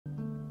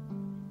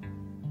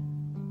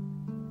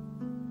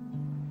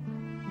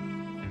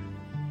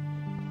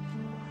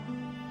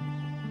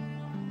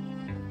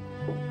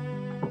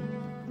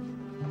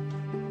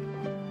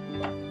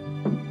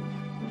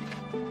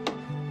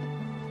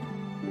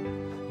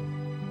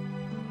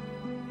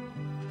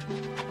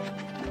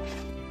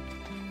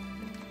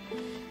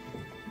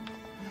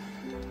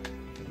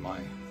In my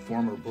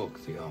former book,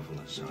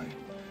 Theophilus, I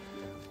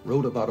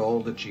wrote about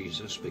all that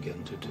Jesus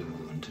began to do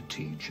and to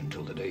teach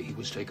until the day he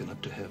was taken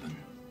up to heaven,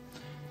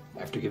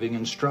 after giving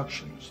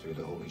instructions through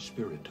the Holy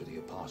Spirit to the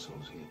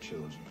apostles he had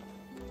chosen.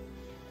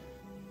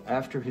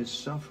 After his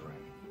suffering,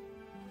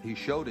 he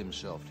showed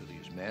himself to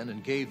these men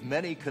and gave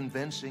many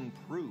convincing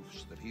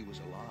proofs that he was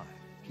alive.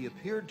 He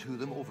appeared to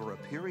them over a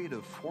period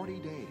of 40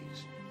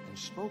 days and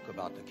spoke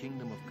about the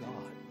kingdom of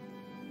God.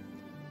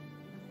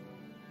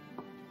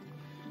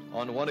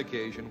 On one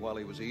occasion, while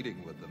he was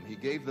eating with them, he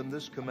gave them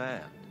this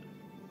command: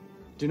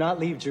 do not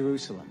leave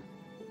Jerusalem,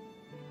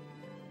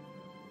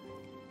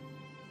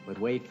 but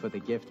wait for the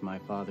gift my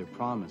Father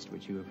promised,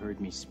 which you have heard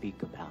me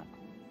speak about.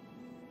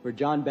 For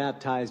John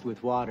baptized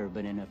with water,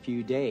 but in a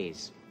few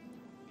days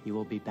you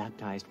will be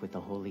baptized with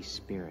the Holy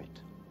Spirit.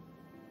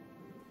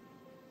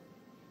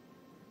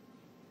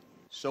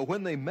 So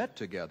when they met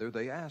together,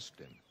 they asked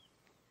him,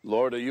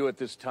 Lord, are you at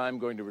this time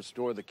going to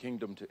restore the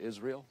kingdom to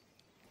Israel?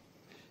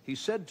 He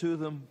said to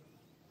them,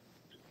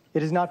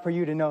 it is not for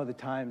you to know the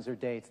times or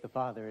dates the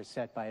Father has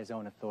set by his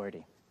own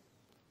authority.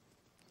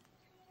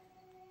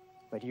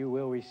 But you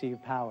will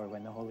receive power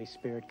when the Holy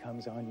Spirit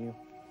comes on you.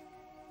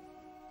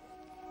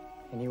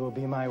 And you will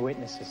be my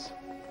witnesses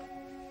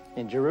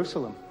in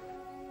Jerusalem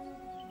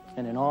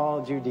and in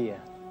all Judea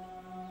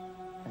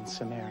and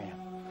Samaria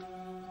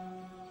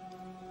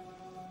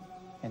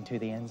and to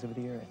the ends of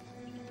the earth.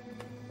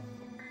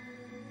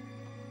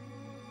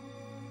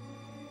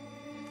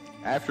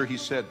 After he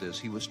said this,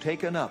 he was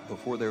taken up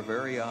before their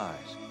very eyes.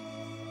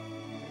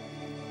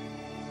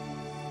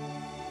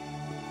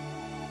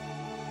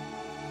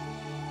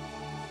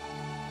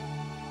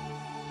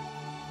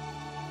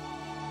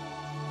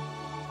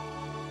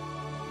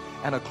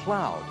 And a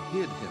cloud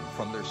hid him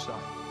from their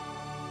sight.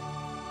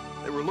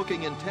 They were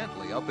looking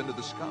intently up into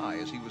the sky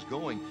as he was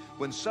going,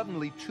 when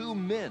suddenly 2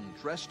 men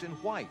dressed in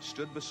white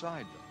stood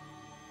beside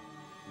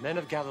them. Men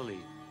of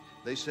Galilee,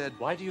 they said,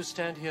 why do you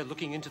stand here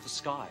looking into the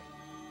sky?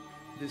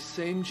 This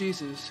same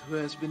Jesus who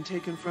has been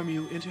taken from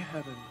you into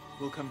heaven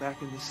will come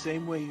back in the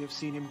same way you have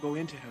seen him go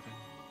into heaven.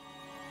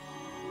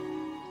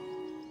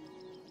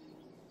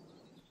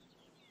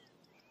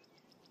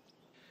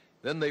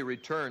 Then they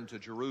returned to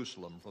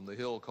Jerusalem from the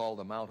hill called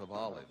the Mount of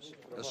Olives,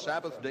 a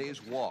Sabbath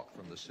day's walk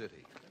from the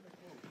city.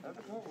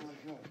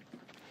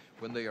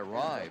 When they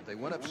arrived, they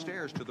went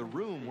upstairs to the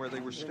room where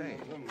they were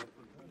staying.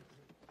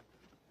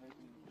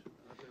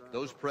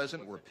 Those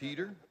present were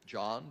Peter,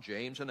 John,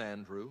 James, and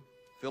Andrew,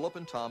 Philip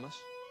and Thomas,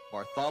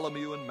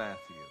 Bartholomew and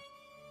Matthew,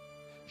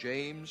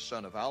 James,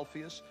 son of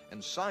Alphaeus,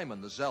 and Simon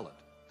the Zealot,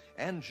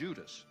 and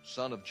Judas,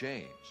 son of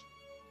James.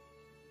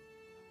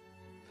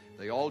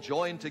 They all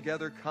joined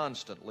together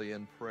constantly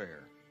in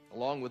prayer,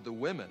 along with the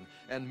women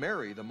and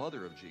Mary, the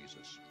mother of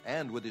Jesus,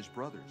 and with his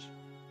brothers.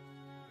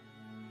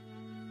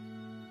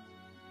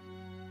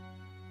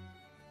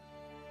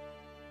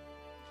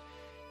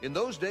 In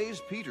those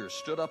days, Peter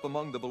stood up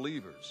among the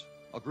believers,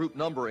 a group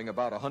numbering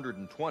about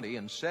 120,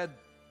 and said,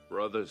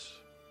 Brothers,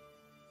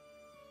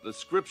 the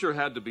scripture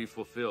had to be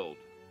fulfilled,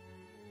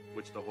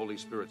 which the Holy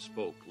Spirit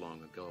spoke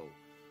long ago,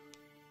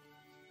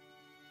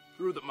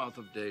 through the mouth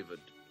of David,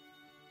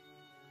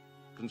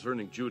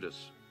 concerning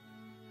Judas,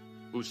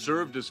 who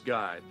served as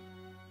guide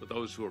for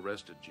those who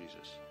arrested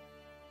Jesus.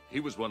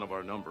 He was one of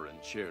our number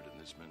and shared in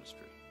this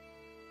ministry.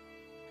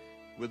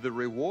 With the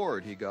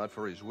reward he got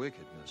for his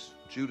wickedness,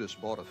 Judas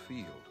bought a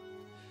field.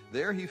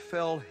 There he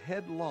fell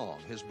headlong.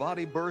 His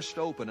body burst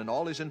open and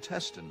all his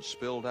intestines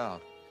spilled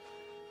out.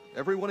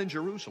 Everyone in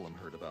Jerusalem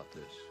heard about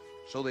this.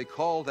 So they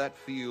called that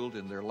field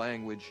in their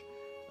language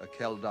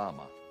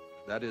Akeldama,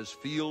 that is,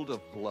 field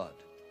of blood.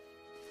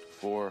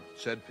 For,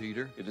 said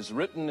Peter, it is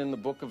written in the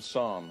book of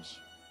Psalms,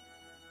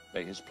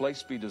 may his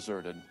place be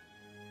deserted,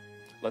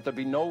 let there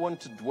be no one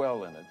to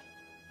dwell in it,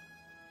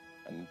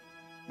 and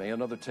may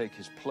another take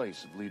his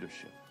place of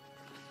leadership.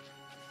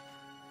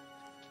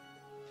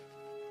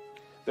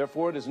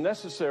 Therefore, it is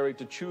necessary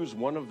to choose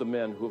one of the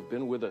men who have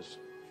been with us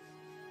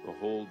the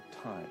whole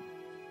time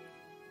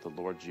the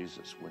Lord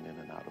Jesus went in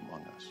and out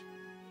among us,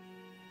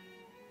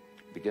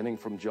 beginning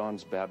from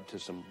John's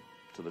baptism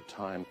to the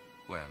time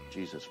when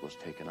Jesus was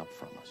taken up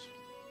from us.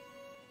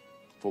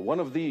 For one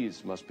of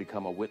these must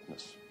become a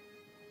witness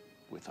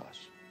with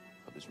us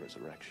of his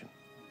resurrection.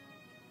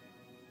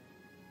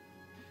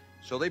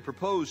 So they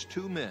proposed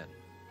 2 men,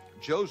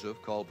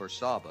 Joseph, called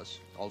Barsabbas,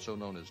 also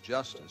known as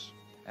Justus,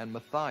 and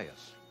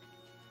Matthias.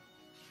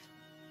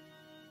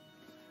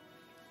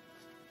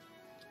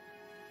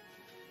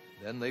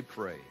 Then they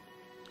prayed.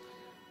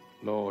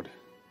 Lord,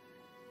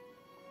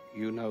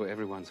 you know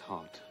everyone's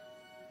heart.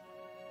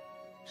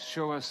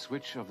 Show us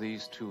which of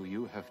these 2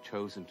 you have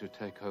chosen to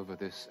take over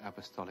this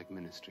apostolic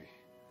ministry,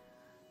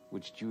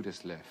 which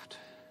Judas left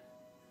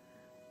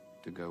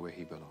to go where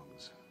he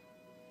belongs.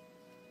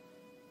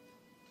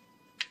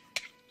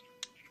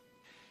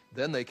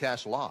 Then they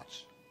cast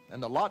lots,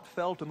 and the lot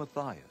fell to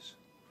Matthias.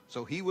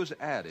 So he was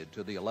added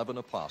to the 11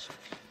 apostles.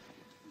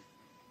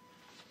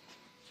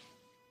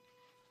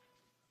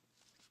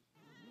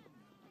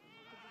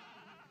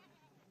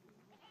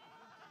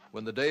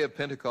 When the day of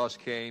Pentecost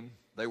came,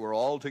 they were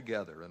all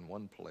together in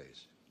one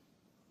place.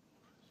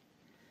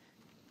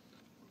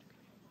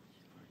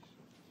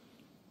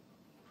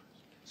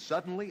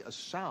 Suddenly, a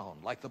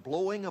sound like the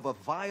blowing of a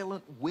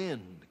violent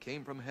wind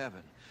came from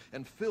heaven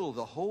and filled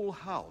the whole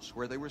house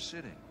where they were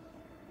sitting.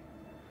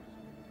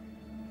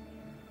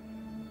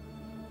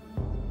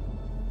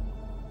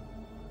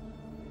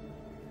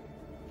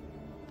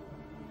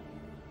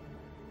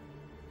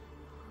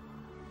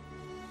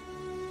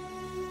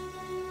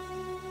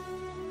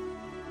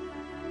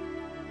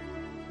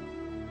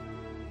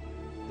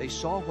 They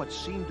saw what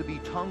seemed to be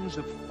tongues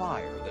of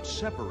fire that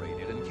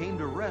separated and came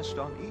to rest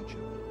on each of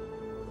them.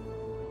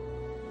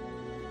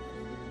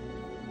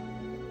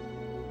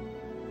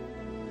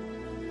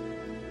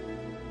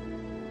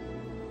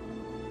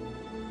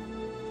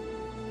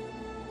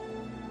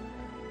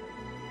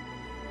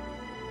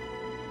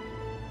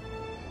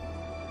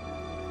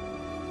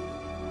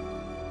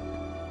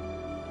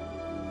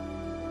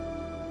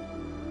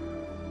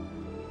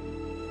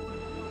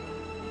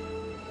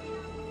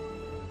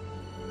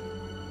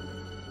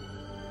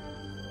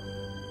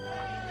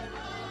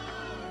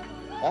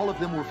 All of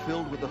them were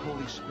filled with the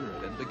Holy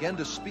Spirit and began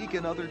to speak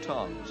in other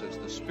tongues as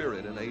the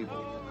Spirit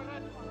enabled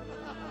them.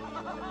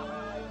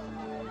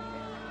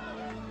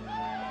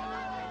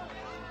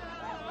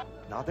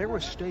 Now there were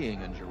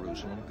staying in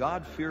Jerusalem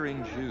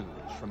God-fearing Jews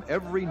from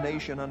every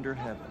nation under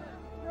heaven.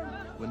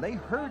 When they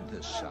heard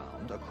this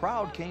sound, a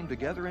crowd came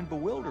together in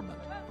bewilderment,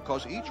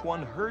 because each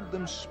one heard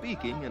them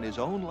speaking in his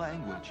own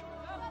language.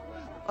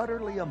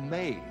 Utterly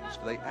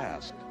amazed, they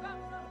asked,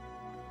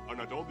 "Are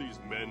not all these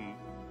men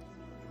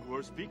who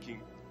are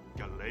speaking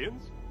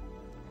Galileans?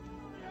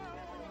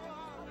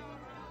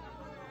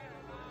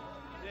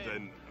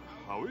 Then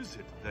how is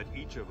it that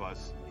each of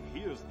us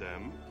hears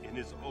them in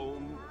his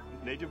own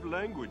native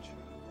language?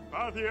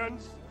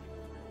 Parthians,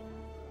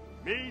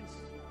 Medes,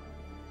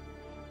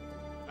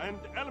 and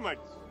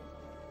Elamites,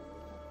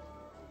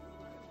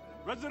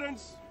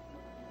 residents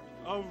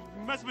of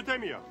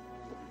Mesopotamia,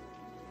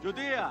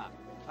 Judea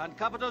and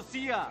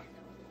Cappadocia,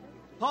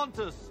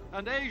 Pontus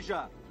and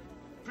Asia,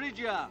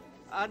 Phrygia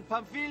and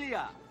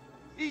Pamphylia,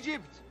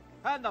 Egypt,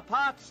 and the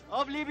parts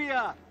of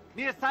Libya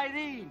near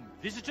Cyrene.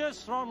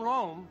 Visitors from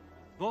Rome,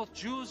 both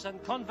Jews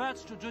and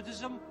converts to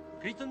Judaism,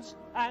 Cretans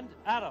and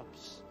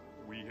Arabs.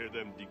 We hear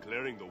them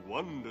declaring the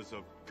wonders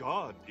of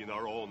God in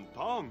our own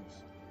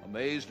tongues."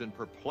 Amazed and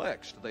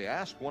perplexed, they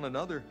asked one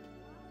another,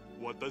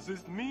 "What does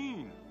this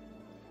mean?"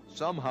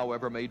 Some,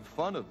 however, made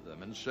fun of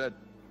them and said,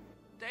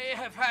 "They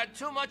have had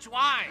too much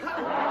wine."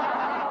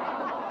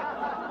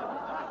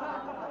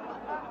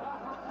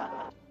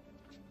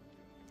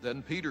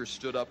 Then Peter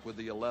stood up with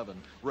the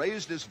 11,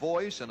 raised his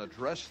voice, and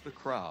addressed the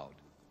crowd.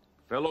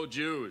 Fellow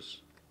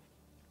Jews,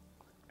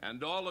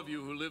 and all of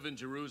you who live in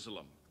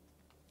Jerusalem,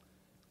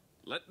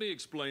 let me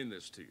explain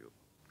this to you.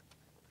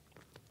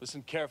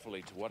 Listen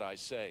carefully to what I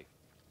say.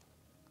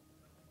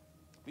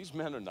 These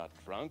men are not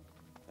drunk,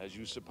 as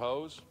you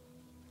suppose.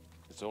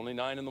 It's only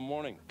 9 in the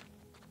morning.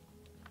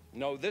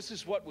 No, this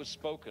is what was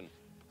spoken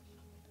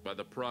by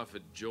the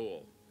prophet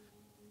Joel.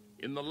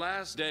 In the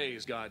last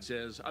days, God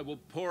says, I will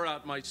pour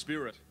out my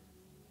spirit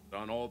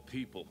on all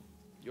people.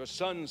 Your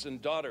sons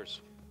and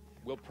daughters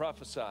will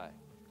prophesy.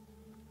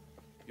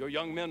 Your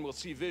young men will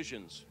see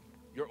visions.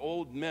 Your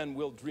old men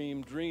will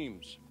dream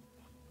dreams.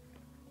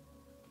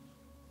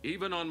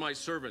 Even on my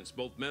servants,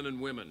 both men and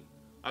women,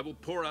 I will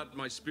pour out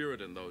my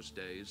spirit in those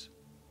days,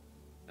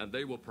 and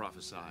they will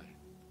prophesy.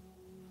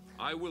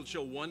 I will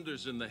show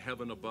wonders in the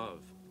heaven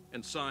above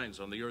and signs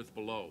on the earth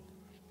below.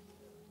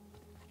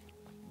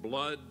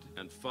 Blood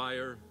and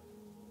fire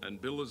and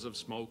billows of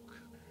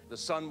smoke. The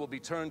sun will be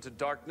turned to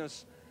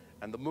darkness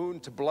and the moon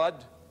to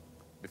blood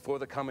before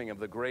the coming of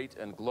the great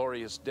and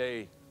glorious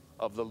day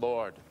of the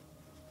Lord.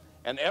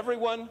 And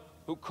everyone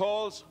who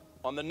calls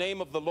on the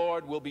name of the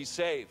Lord will be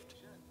saved.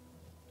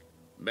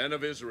 Men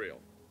of Israel,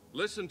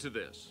 listen to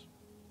this.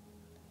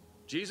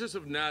 Jesus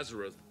of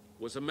Nazareth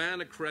was a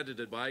man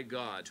accredited by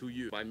God to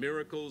you by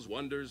miracles,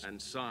 wonders,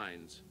 and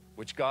signs,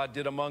 which God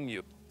did among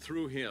you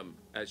through him,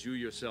 as you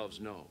yourselves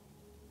know.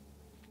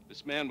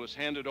 This man was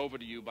handed over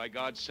to you by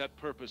God's set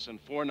purpose and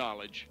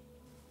foreknowledge,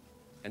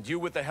 and you,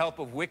 with the help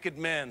of wicked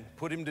men,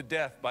 put him to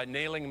death by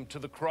nailing him to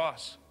the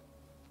cross.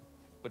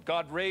 But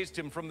God raised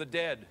him from the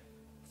dead,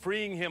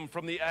 freeing him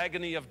from the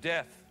agony of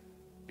death,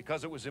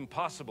 because it was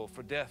impossible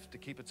for death to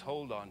keep its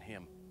hold on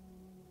him.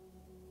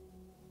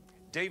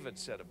 David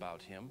said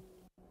about him,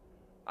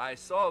 I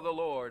saw the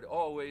Lord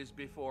always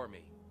before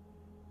me.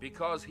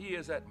 Because he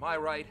is at my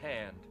right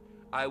hand,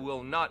 I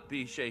will not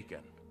be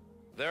shaken.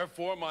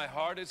 Therefore my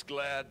heart is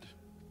glad,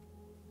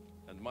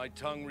 and my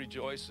tongue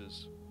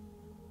rejoices.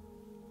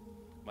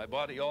 My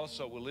body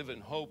also will live in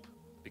hope,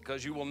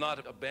 because you will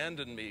not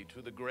abandon me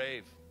to the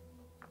grave,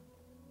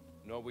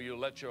 nor will you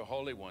let your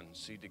Holy One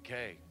see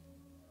decay.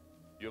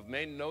 You have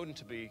made known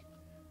to me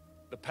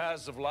the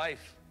paths of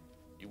life.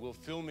 You will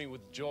fill me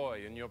with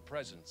joy in your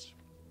presence.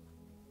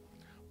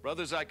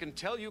 Brothers, I can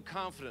tell you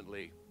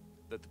confidently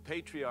that the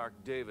patriarch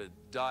David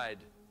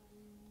died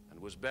and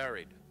was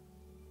buried,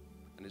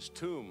 and his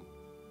tomb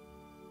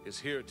is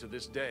here to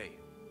this day.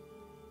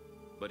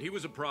 But he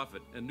was a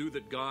prophet and knew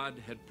that God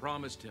had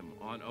promised him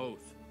on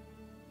oath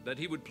that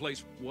he would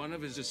place one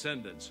of his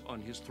descendants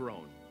on his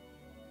throne.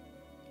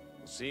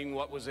 Seeing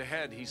what was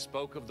ahead, he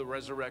spoke of the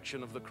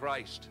resurrection of the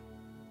Christ,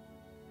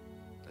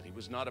 that he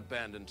was not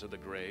abandoned to the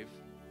grave,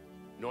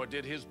 nor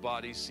did his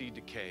body see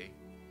decay.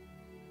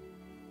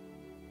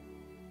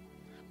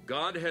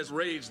 God has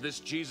raised this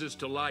Jesus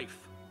to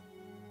life,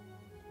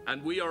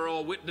 and we are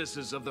all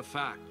witnesses of the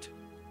fact.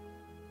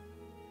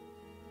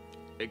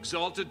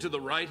 Exalted to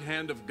the right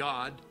hand of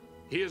God,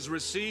 he has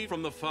received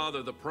from the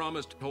Father the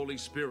promised Holy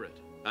Spirit,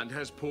 and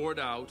has poured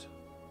out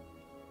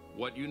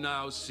what you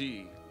now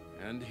see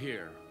and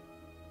hear.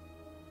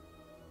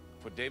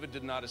 For David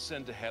did not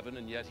ascend to heaven,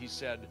 and yet he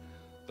said,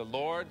 "The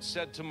Lord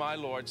said to my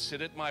Lord,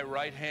 sit at my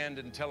right hand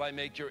until I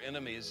make your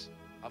enemies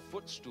a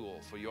footstool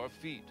for your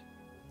feet."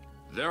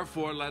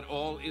 Therefore let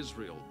all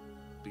Israel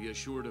be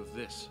assured of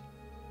this: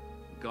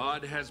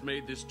 God has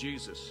made this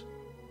Jesus,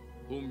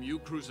 whom you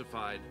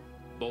crucified,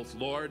 both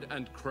Lord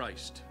and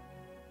Christ.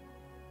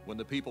 When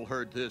the people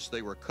heard this,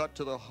 they were cut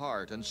to the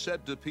heart and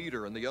said to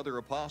Peter and the other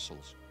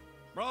apostles,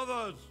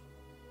 "Brothers,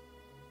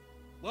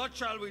 what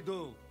shall we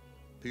do?"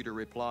 Peter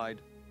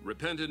replied,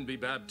 Repent and be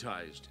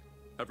baptized,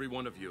 every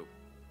one of you,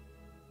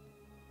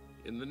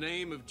 in the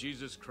name of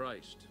Jesus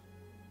Christ,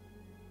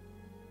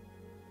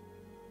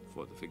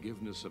 for the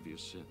forgiveness of your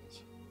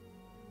sins.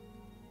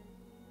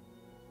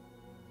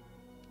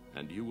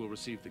 And you will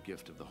receive the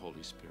gift of the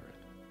Holy Spirit.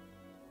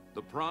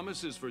 The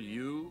promise is for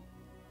you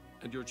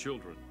and your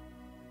children,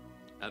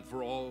 and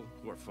for all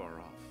who are far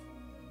off,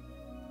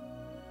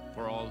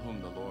 for all whom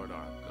the Lord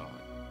our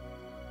God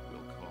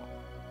will call.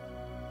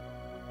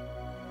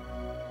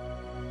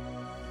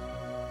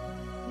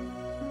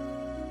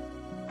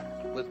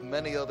 With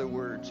many other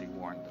words he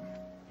warned them,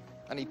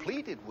 and he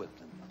pleaded with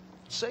them,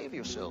 "Save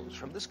yourselves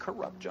from this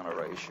corrupt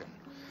generation."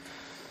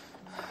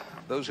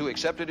 Those who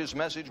accepted his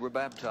message were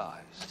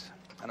baptized,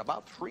 and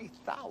about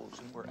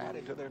 3,000 were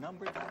added to their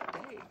number that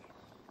day.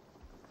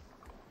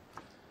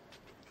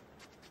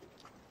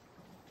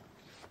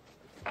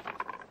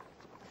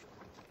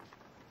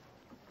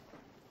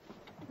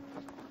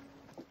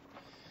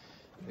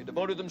 They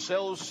devoted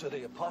themselves to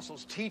the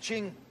apostles'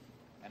 teaching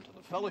and to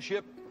the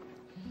fellowship,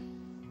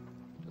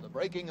 to the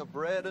breaking of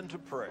bread and to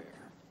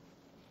prayer.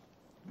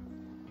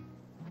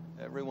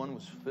 Everyone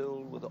was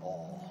filled with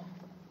awe,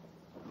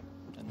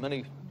 and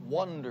many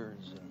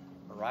wonders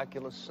and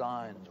miraculous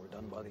signs were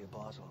done by the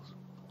apostles.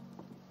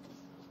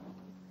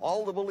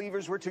 All the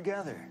believers were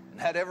together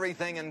and had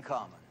everything in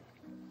common.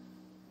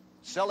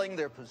 Selling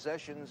their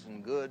possessions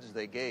and goods,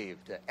 they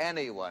gave to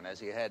anyone as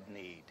he had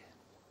need.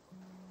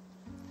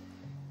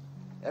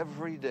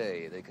 Every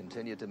day they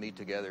continued to meet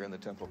together in the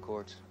temple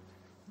courts.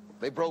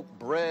 They broke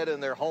bread in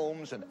their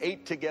homes and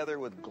ate together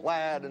with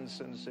glad and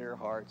sincere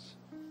hearts,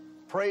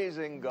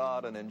 praising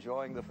God and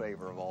enjoying the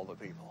favor of all the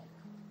people.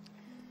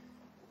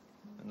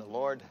 And the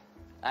Lord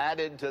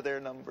added to their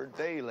number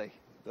daily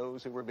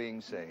those who were being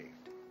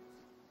saved.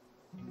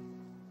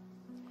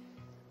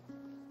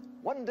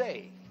 One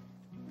day,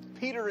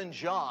 Peter and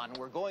John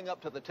were going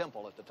up to the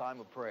temple at the time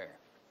of prayer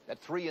at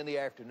 3 in the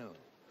afternoon.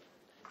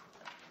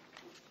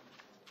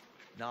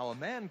 Now a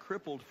man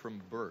crippled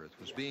from birth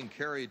was being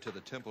carried to the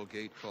temple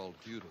gate called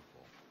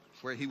Beautiful,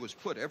 where he was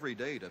put every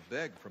day to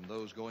beg from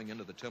those going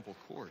into the temple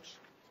courts.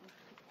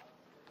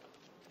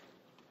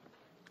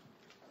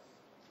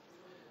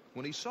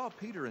 When he saw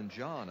Peter and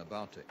John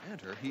about to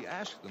enter, he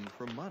asked them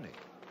for money.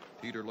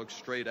 Peter looked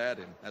straight at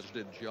him, as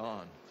did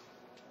John.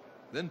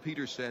 Then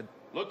Peter said,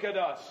 "Look at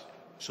us."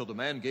 So the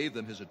man gave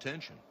them his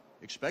attention,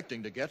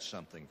 expecting to get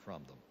something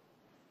from them.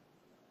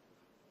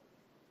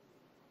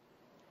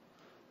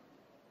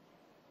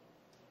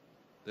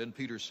 Then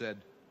Peter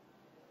said,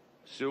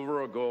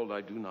 "Silver or gold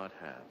I do not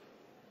have,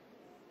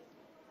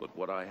 but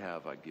what I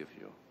have I give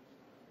you.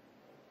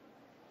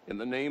 In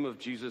the name of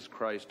Jesus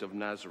Christ of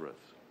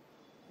Nazareth,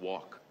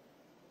 walk."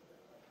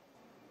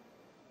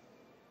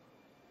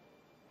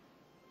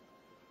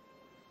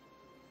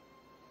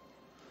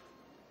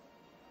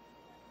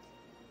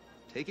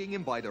 Taking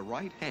him by the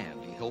right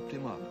hand, he helped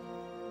him up.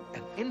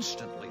 And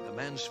instantly the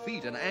man's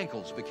feet and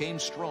ankles became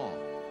strong.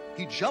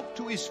 He jumped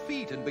to his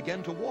feet and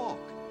began to walk.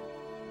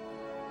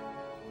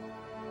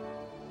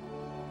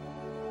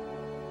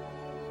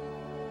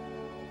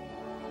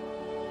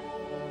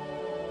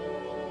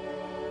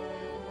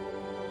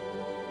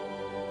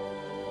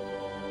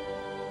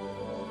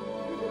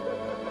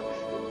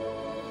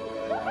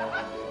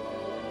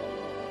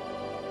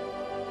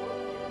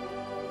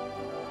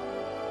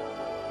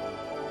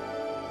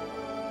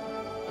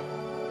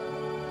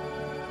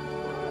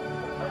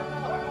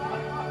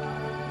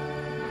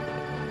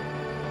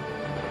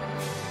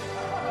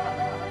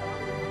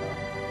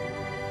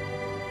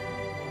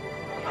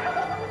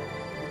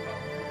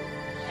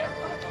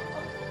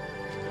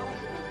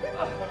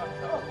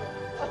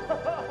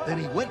 Then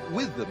he went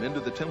with them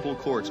into the temple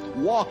courts,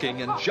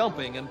 walking and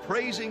jumping and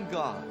praising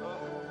God.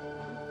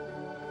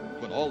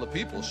 When When all the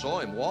people saw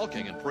him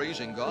walking and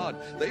praising God,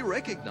 they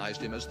recognized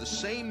him as the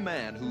same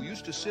man who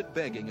used to sit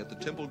begging at the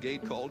temple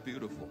gate called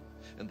Beautiful.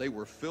 And they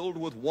were filled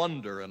with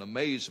wonder and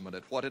amazement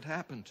at what had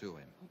happened to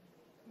him.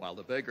 While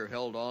the beggar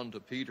held on to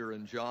Peter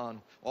and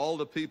John, all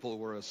the people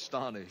were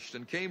astonished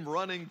and came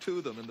running to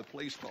them in the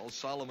place called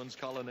Solomon's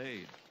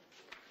Colonnade.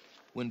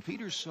 When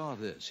Peter saw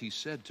this, he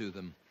said to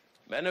them,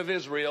 Men of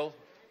Israel,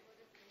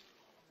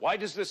 why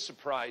does this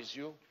surprise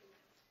you?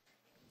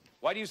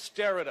 Why do you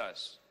stare at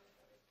us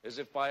as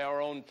if by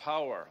our own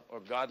power or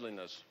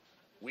godliness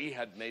we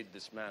had made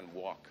this man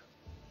walk?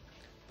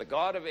 The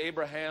God of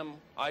Abraham,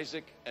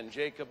 Isaac, and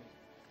Jacob,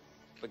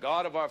 the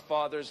God of our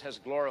fathers, has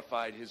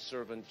glorified his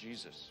servant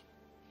Jesus.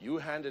 You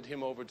handed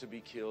him over to be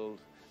killed,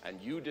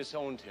 and you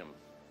disowned him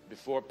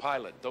before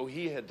Pilate, though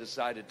he had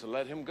decided to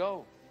let him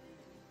go.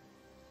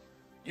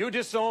 You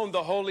disowned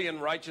the holy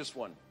and righteous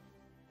one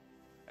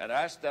and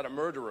asked that a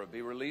murderer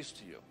be released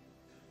to you.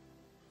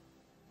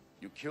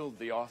 You killed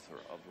the author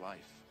of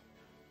life.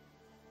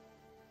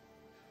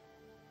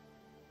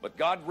 But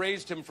God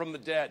raised him from the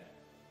dead.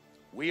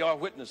 We are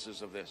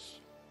witnesses of this.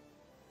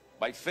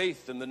 By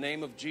faith in the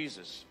name of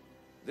Jesus,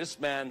 this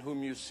man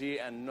whom you see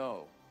and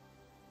know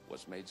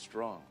was made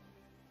strong.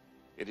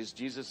 It is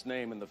Jesus'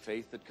 name and the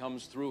faith that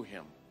comes through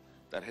him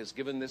that has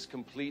given this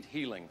complete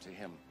healing to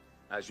him,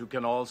 as you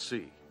can all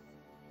see.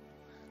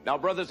 Now,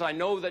 brothers, I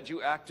know that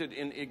you acted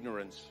in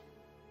ignorance,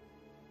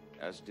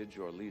 as did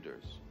your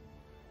leaders.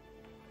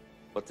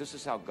 But this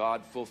is how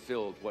God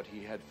fulfilled what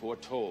he had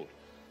foretold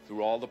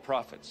through all the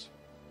prophets,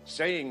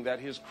 saying that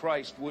his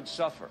Christ would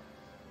suffer.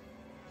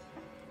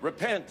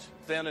 Repent,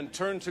 then, and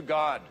turn to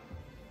God,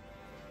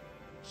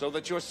 so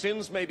that your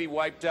sins may be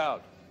wiped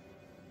out,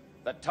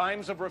 that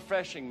times of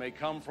refreshing may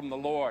come from the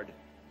Lord,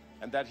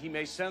 and that he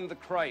may send the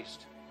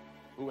Christ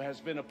who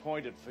has been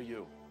appointed for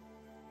you,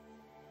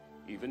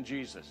 even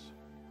Jesus.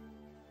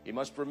 He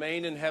must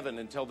remain in heaven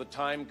until the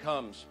time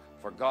comes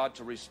for God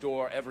to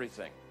restore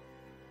everything,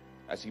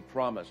 as he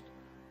promised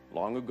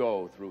long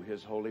ago through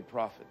his holy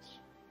prophets.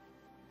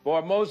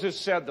 For Moses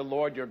said, the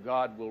Lord your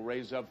God will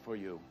raise up for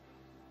you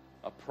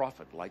a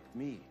prophet like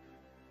me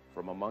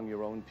from among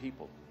your own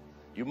people.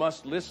 You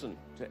must listen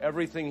to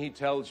everything he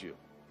tells you.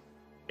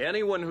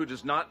 Anyone who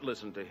does not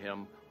listen to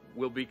him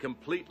will be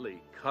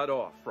completely cut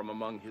off from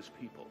among his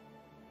people.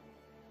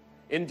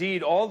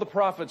 Indeed, all the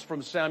prophets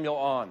from Samuel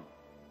on,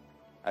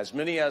 as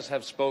many as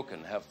have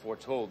spoken, have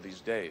foretold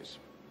these days.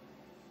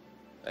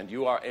 And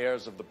you are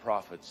heirs of the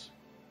prophets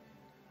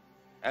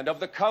and of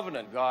the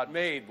covenant God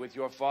made with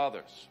your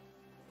fathers.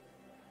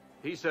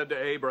 He said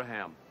to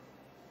Abraham,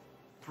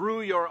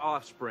 through your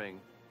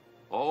offspring,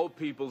 all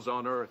peoples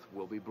on earth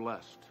will be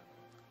blessed.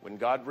 When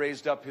God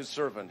raised up his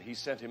servant, he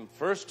sent him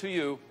first to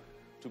you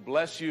to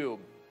bless you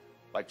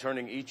by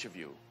turning each of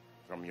you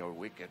from your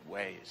wicked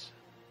ways.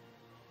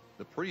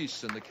 The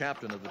priests and the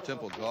captain of the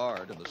temple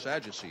guard and the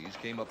Sadducees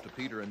came up to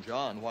Peter and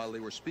John while they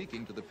were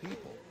speaking to the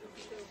people.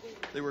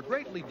 They were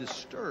greatly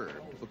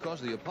disturbed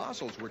because the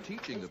apostles were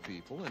teaching the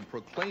people and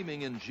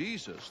proclaiming in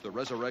Jesus the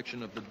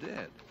resurrection of the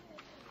dead.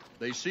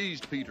 They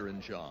seized Peter and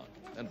John,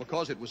 and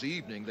because it was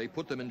evening, they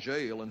put them in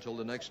jail until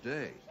the next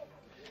day.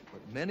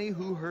 But many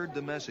who heard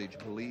the message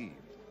believed,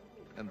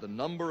 and the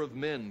number of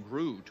men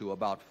grew to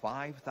about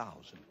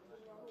 5,000.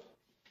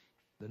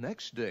 The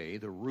next day,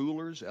 the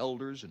rulers,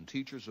 elders, and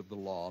teachers of the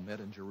law met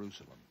in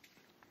Jerusalem.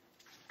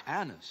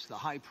 Annas, the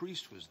high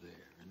priest, was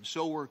there, and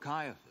so were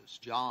Caiaphas,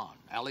 John,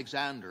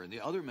 Alexander, and the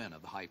other men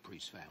of the high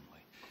priest's family.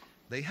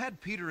 They had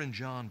Peter and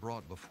John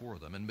brought before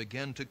them and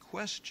began to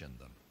question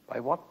them. By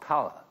what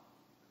power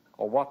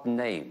or what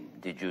name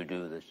did you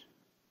do this?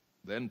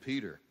 Then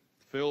Peter,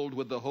 filled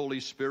with the Holy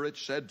Spirit,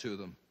 said to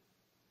them,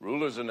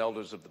 Rulers and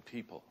elders of the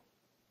people,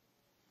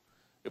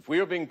 if we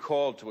are being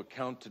called to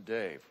account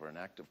today for an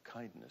act of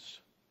kindness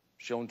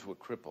shown to a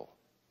cripple,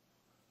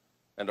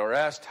 and are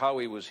asked how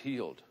he was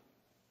healed,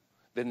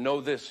 then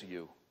know this,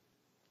 you,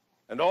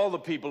 and all the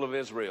people of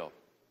Israel.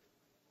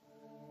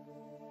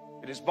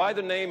 It is by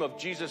the name of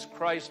Jesus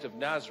Christ of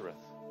Nazareth,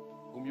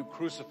 whom you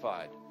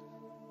crucified,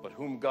 but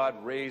whom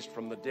God raised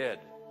from the dead,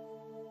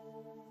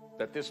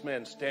 that this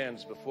man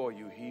stands before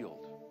you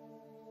healed.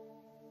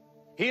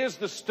 He is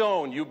the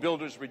stone you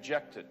builders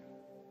rejected,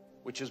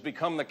 which has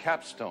become the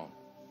capstone.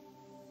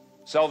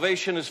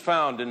 Salvation is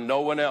found in no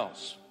one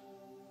else,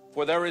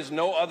 for there is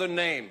no other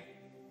name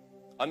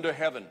under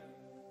heaven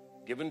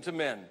given to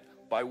men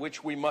by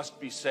which we must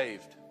be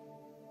saved.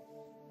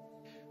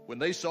 When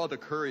they saw the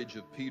courage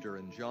of Peter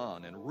and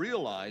John and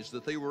realized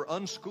that they were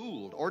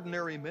unschooled,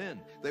 ordinary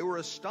men, they were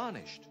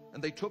astonished,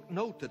 and they took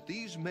note that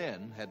these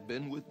men had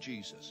been with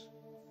Jesus.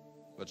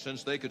 But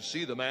since they could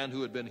see the man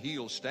who had been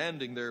healed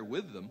standing there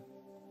with them,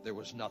 there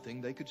was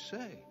nothing they could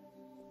say.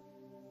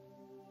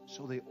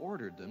 So they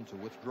ordered them to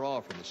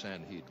withdraw from the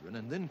Sanhedrin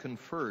and then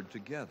conferred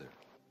together.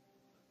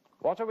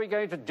 What are we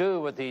going to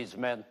do with these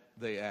men?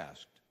 They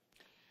asked.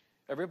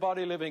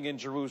 Everybody living in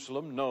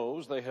Jerusalem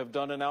knows they have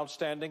done an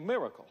outstanding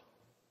miracle,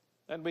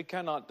 and we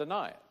cannot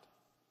deny it.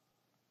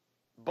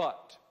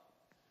 But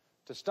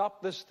To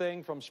stop this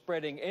thing from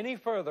spreading any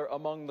further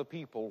among the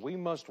people, we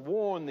must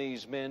warn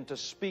these men to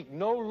speak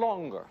no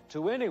longer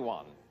to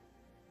anyone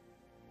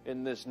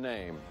in this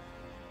name.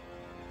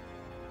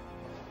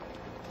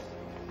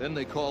 Then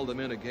they called them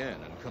in again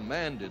and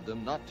commanded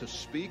them not to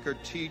speak or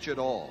teach at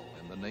all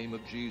in the name of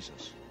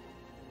Jesus.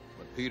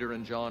 But Peter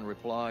and John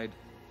replied,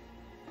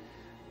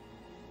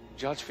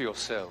 Judge for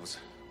yourselves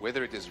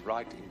whether it is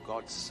right in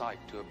God's sight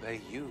to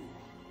obey you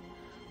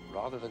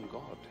rather than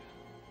God.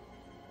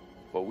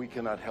 For we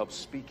cannot help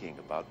speaking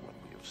about what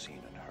we have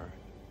seen and heard.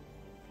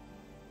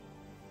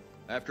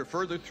 After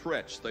further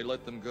threats, they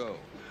let them go.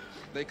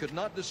 They could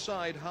not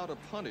decide how to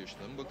punish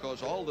them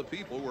because all the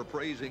people were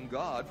praising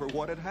God for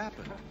what had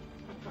happened.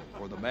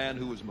 For the man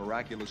who was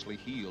miraculously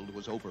healed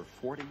was over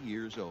 40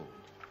 years old.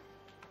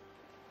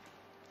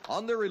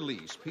 On their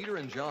release, Peter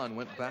and John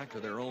went back to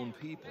their own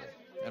people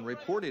and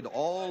reported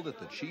all that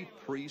the chief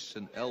priests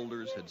and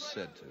elders had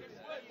said to them.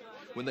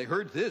 When they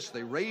heard this,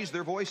 they raised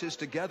their voices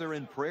together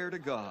in prayer to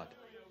God.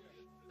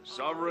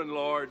 Sovereign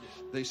Lord,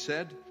 they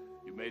said,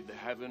 you made the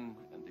heaven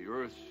and the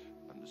earth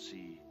and the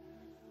sea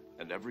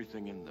and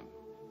everything in them.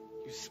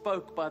 You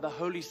spoke by the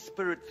Holy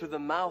Spirit through the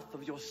mouth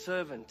of your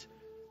servant,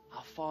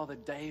 our father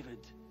David.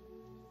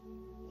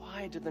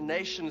 Why do the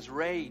nations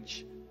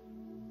rage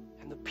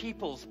and the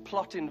peoples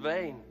plot in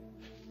vain?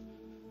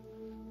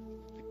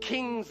 The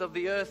kings of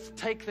the earth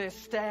take their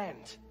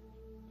stand,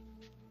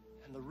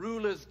 and the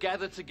rulers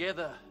gather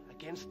together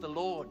against the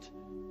Lord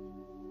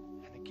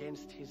and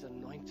against his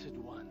anointed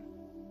one.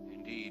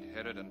 Indeed,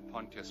 Herod and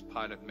Pontius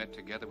Pilate met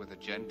together with the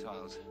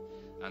Gentiles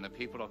and the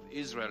people of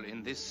Israel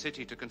in this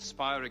city to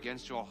conspire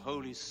against your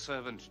holy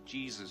servant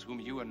Jesus, whom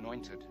you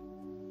anointed.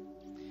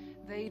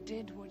 They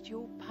did what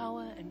your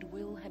power and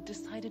will had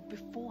decided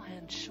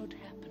beforehand should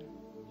happen.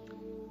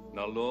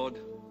 Now, Lord,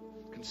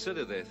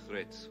 consider their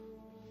threats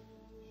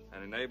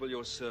and enable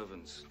your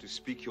servants to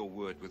speak your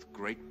word with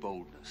great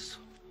boldness.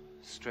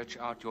 Stretch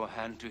out your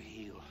hand to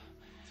heal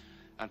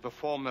and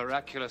perform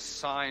miraculous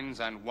signs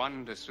and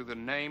wonders through the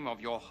name of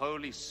your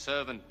holy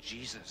servant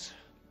Jesus.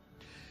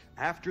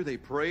 After they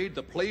prayed,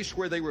 the place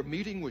where they were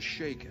meeting was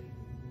shaken,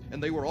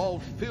 and they were all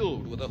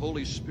filled with the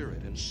Holy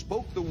Spirit and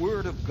spoke the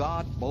word of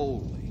God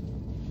boldly.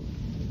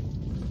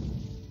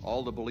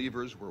 All the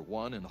believers were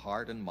one in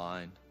heart and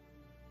mind.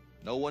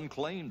 No one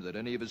claimed that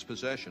any of his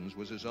possessions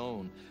was his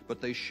own,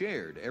 but they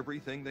shared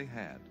everything they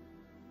had.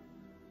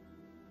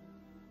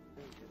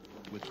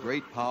 With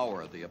great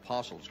power, the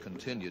apostles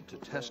continued to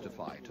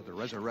testify to the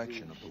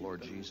resurrection of the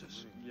Lord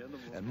Jesus,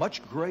 and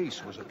much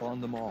grace was upon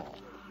them all.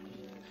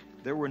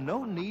 There were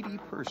no needy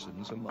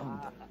persons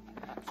among them,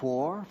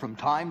 for from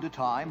time to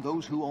time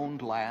those who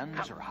owned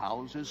lands or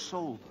houses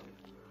sold them,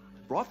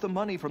 brought the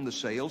money from the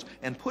sales,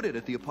 and put it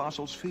at the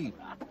apostles' feet,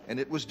 and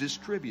it was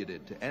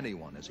distributed to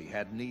anyone as he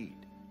had need.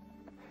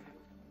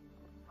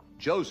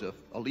 Joseph,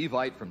 a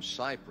Levite from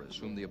Cyprus,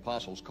 whom the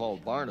apostles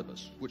called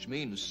Barnabas, which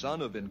means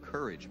son of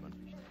encouragement,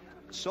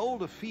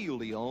 sold a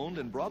field he owned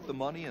and brought the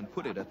money and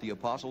put it at the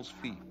apostles'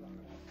 feet.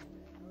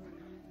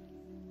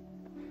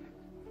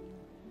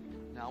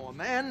 Now a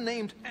man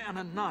named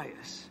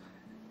Ananias,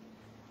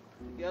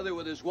 together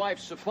with his wife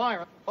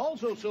Sapphira,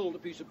 also sold a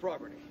piece of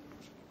property.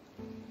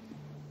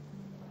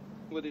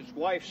 With his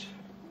wife's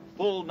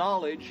full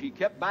knowledge, he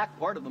kept back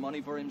part of the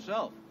money for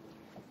himself,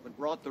 but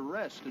brought the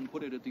rest and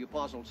put it at the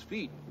apostles'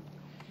 feet.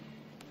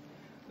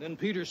 Then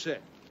Peter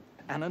said,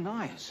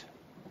 Ananias,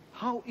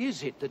 how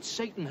is it that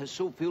Satan has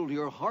so filled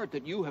your heart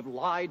that you have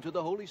lied to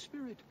the Holy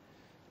Spirit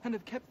and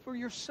have kept for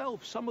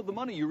yourself some of the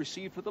money you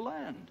received for the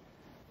land?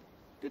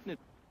 Didn't it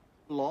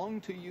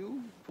belong to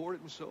you before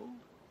it was sold?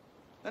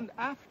 And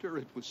after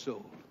it was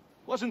sold,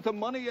 wasn't the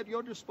money at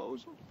your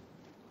disposal?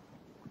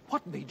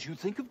 What made you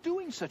think of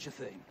doing such a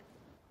thing?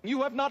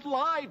 You have not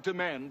lied to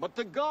men, but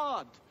to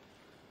God.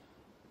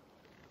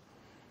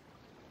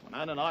 when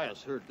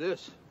Ananias heard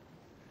this,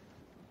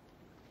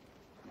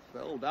 he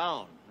fell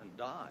down and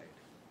died.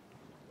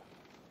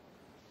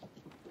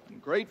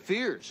 And great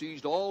fear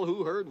seized all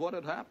who heard what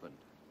had happened.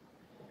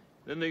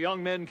 Then the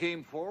young men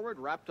came forward,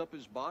 wrapped up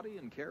his body,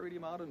 and carried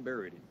him out and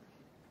buried him.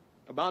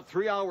 About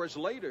 3 hours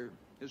later,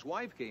 his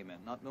wife came in,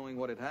 not knowing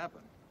what had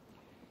happened.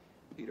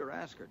 Peter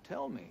asked her,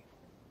 "Tell me,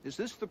 is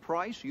this the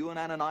price you and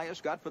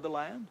Ananias got for the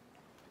land?"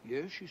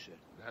 "Yes," she said,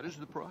 "that is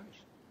the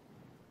price."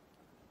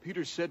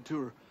 Peter said to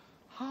her,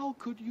 "How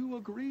could you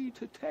agree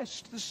to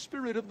test the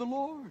Spirit of the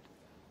Lord?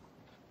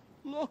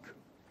 Look,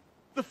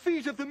 the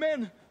feet of the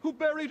men who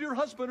buried your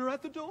husband are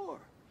at the door,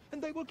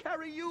 and they will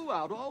carry you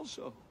out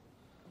also."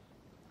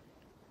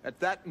 At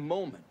that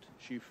moment,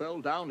 she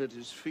fell down at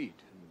his feet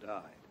and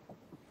died.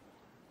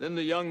 Then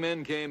the young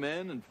men came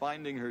in, and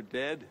finding her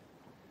dead,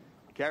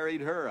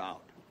 carried her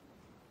out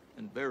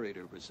and buried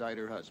her beside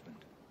her husband.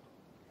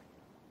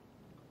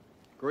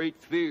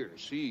 Great fear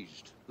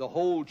seized the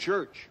whole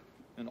church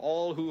and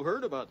all who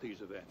heard about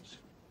these events.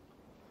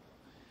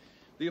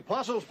 The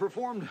apostles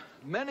performed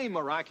many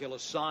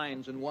miraculous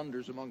signs and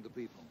wonders among the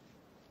people.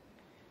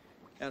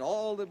 And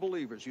all the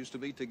believers used to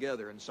meet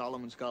together in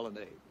Solomon's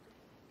colonnade.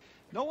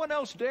 No one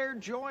else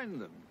dared join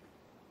them,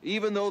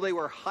 even though they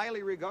were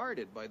highly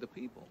regarded by the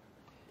people.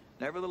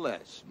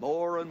 Nevertheless,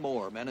 more and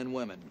more men and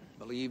women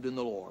believed in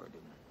the Lord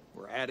and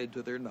were added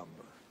to their number.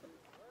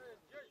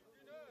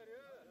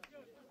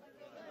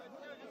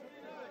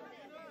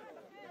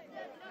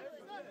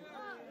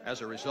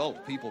 As a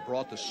result, people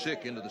brought the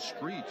sick into the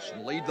streets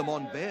and laid them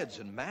on beds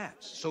and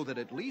mats so that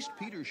at least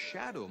Peter's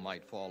shadow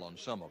might fall on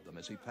some of them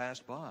as he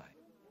passed by.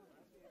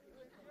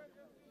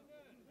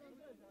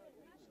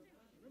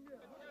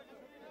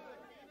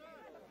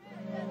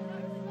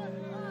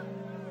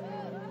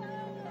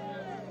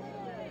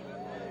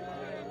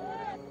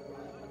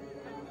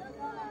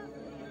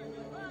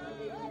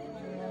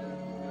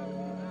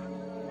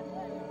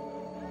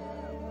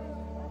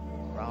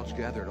 Crowds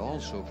gathered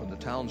also from the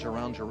towns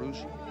around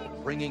Jerusalem,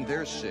 bringing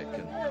their sick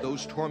and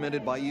those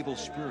tormented by evil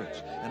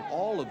spirits, and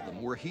all of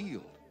them were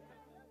healed.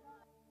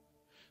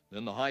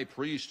 Then the high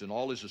priest and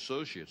all his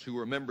associates, who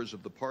were members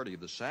of the party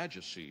of the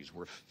Sadducees,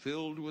 were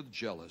filled with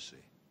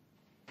jealousy.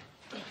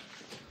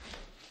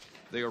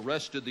 They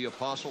arrested the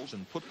apostles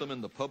and put them in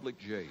the public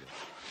jail.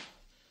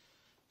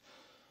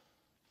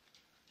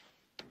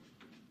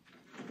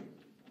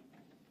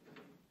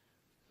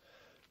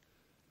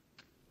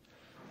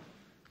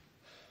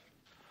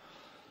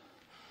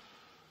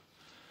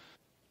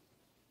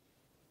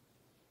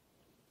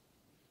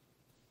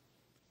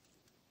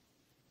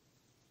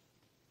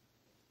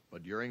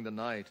 But during the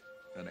night,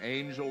 an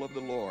angel of the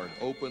Lord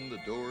opened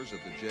the doors of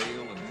the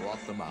jail and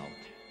brought them out.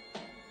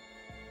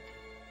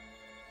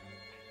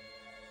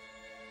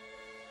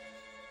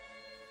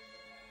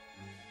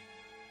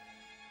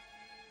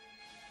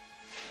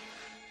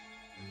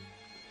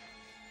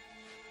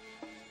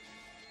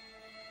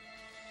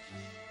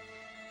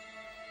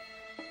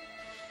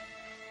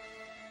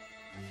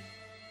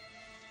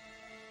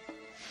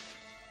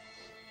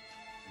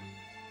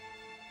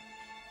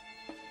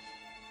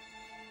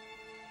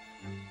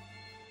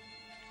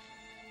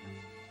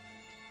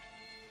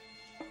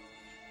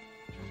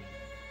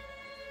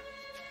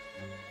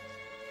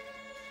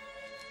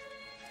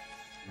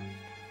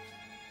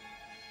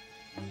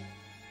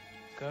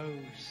 Go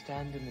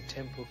stand in the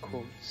temple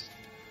courts,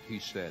 he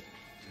said,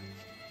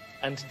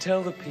 and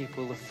tell the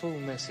people the full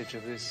message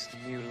of this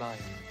new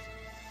life.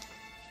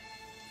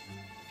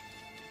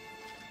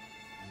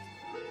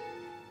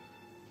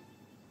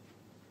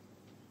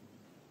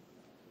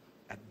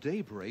 At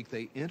daybreak,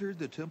 they entered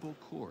the temple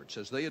courts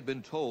as they had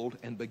been told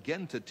and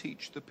began to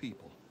teach the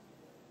people.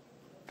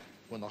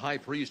 When the high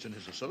priest and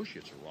his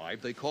associates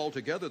arrived, they called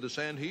together the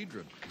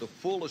Sanhedrin, the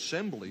full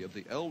assembly of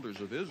the elders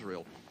of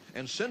Israel,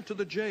 and sent to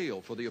the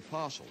jail for the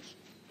apostles.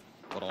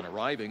 But on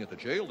arriving at the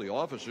jail, the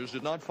officers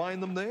did not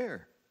find them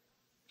there.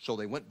 So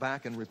they went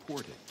back and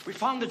reported. We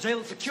found the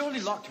jail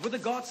securely locked with a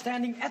guard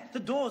standing at the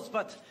doors,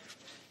 but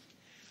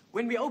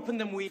when we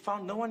opened them, we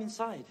found no one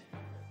inside.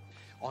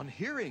 On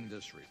hearing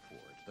this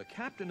report, the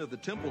captain of the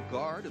temple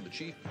guard and the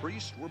chief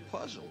priests were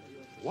puzzled,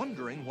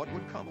 wondering what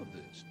would come of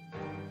this.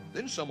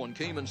 Then someone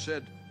came and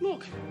said,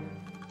 "Look,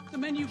 the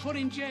men you put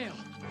in jail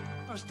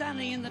are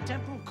standing in the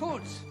temple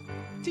courts,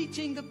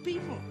 teaching the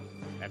people."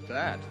 At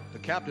that, the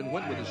captain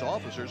went with his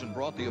officers and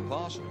brought the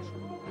apostles.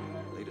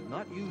 They did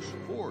not use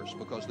force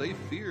because they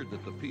feared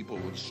that the people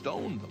would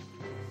stone them.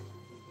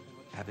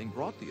 Having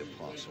brought the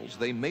apostles,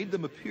 they made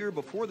them appear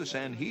before the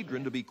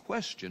Sanhedrin to be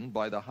questioned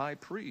by the high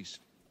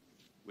priest.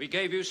 "We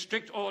gave you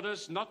strict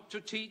orders not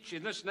to teach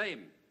in this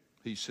name,"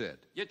 he said.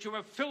 "Yet you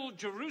have filled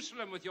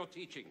Jerusalem with your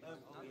teaching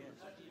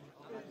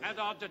and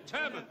are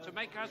determined to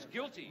make us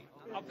guilty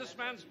of this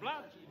man's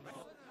blood."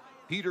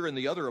 Peter and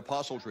the other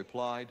apostles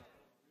replied,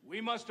 "We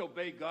must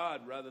obey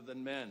God rather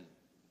than men.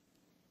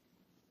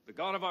 The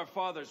God of our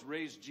fathers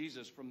raised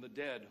Jesus from the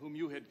dead, whom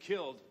you had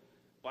killed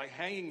by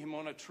hanging him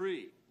on a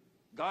tree.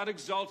 God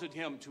exalted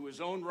him to his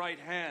own right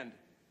hand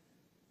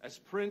as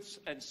Prince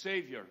and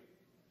Savior,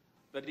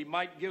 that he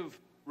might give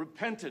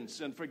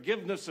repentance and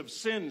forgiveness of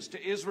sins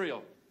to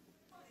Israel."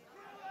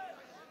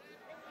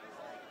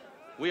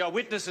 We are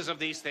witnesses of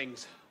these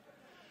things,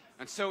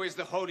 and so is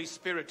the Holy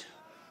Spirit,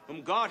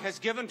 whom God has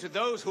given to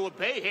those who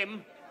obey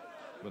him.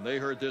 When they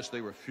heard this,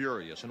 they were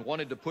furious and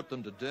wanted to put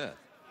them to death.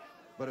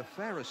 But a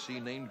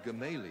Pharisee named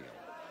Gamaliel,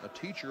 a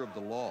teacher of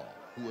the law,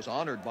 who was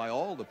honored by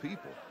all the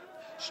people,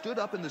 stood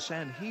up in the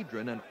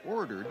Sanhedrin and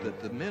ordered that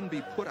the men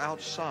be put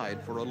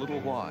outside for a little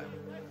while.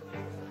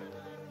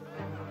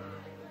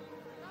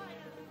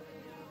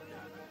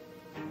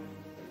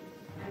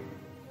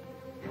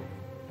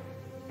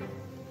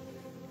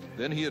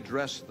 Then he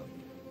addressed them.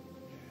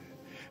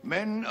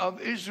 "Men of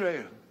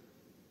Israel,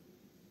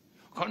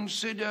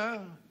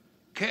 consider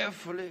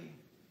carefully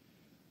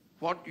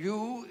what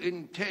you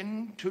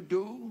intend to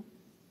do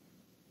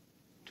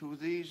to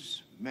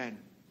these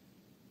men.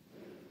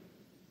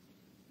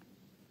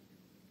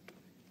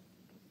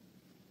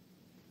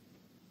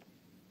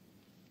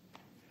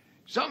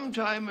 Some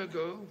time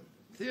ago,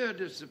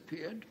 Theodas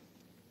appeared,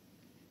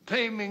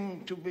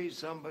 claiming to be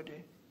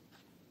somebody,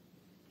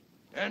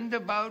 and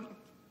about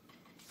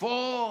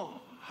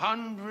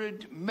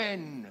 400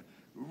 men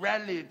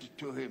rallied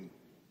to him.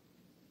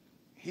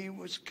 He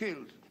was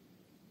killed.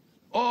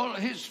 All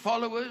his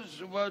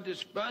followers were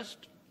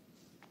dispersed,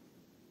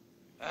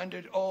 and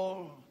it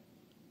all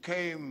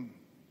came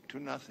to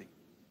nothing.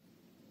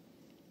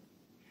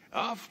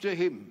 After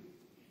him,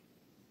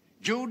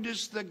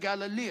 Judas the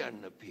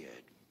Galilean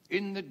appeared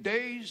in the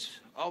days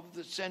of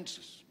the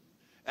census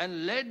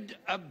and led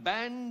a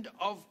band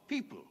of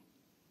people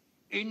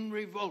in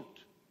revolt.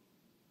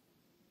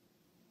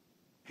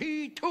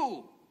 He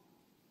too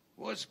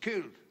was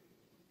killed,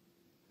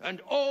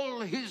 and all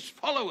his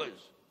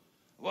followers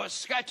were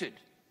scattered.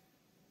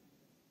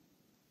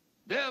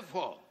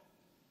 Therefore,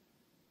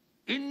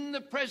 in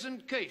the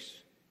present case,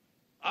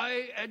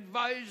 I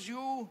advise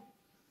you,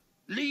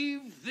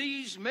 leave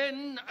these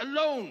men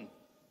alone.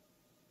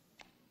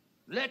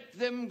 Let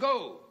them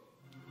go.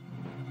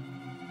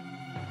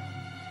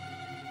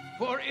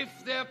 For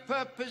if their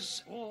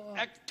purpose,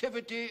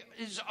 activity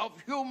is of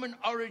human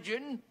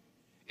origin,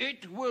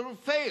 it will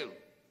fail.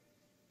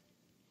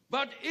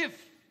 But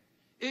if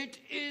it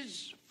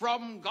is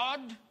from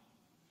God,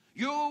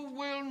 you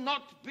will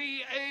not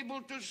be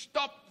able to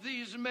stop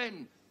these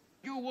men.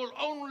 You will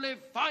only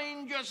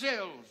find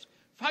yourselves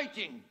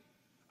fighting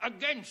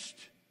against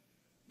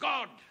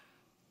God.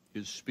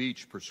 His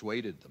speech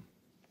persuaded them.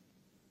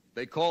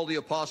 They called the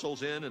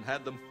apostles in and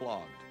had them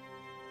flogged.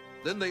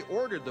 Then they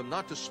ordered them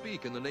not to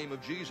speak in the name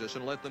of Jesus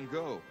and let them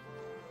go.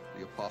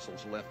 The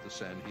apostles left the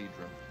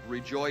Sanhedrin,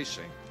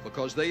 rejoicing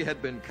because they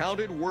had been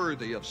counted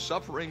worthy of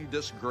suffering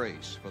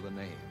disgrace for the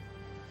name.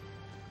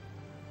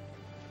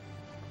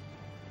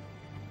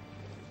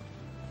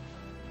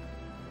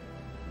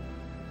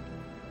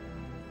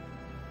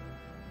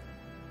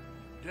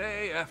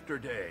 Day after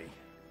day,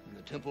 in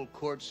the temple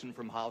courts and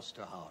from house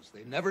to house,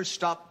 they never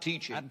stopped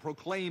teaching and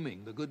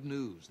proclaiming the good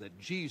news that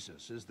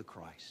Jesus is the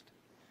Christ.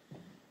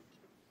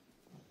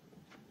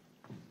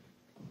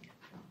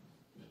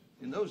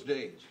 In those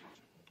days,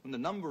 when the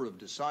number of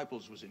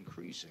disciples was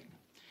increasing,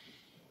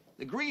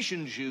 the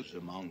Grecian Jews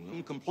among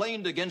them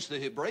complained against the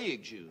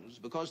Hebraic Jews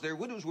because their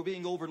widows were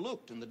being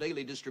overlooked in the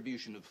daily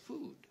distribution of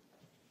food.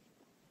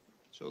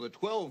 So the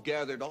 12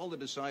 gathered all the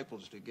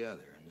disciples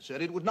together and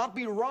said, it would not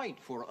be right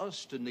for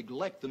us to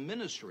neglect the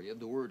ministry of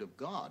the Word of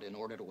God in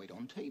order to wait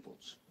on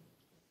tables.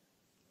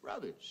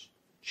 Brothers,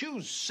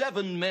 choose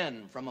 7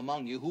 men from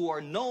among you who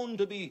are known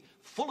to be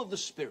full of the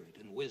Spirit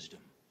and wisdom.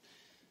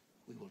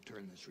 We will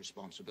turn this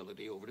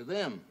responsibility over to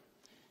them,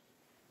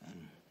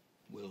 and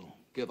we'll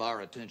give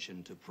our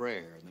attention to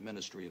prayer and the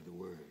ministry of the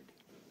Word.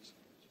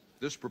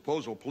 This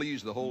proposal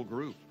pleased the whole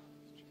group.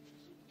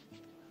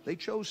 They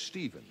chose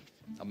Stephen,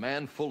 a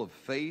man full of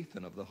faith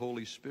and of the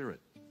Holy Spirit.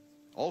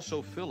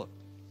 Also Philip,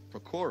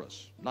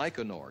 Prochorus,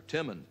 Nicanor,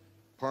 Timon,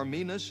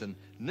 Parmenas, and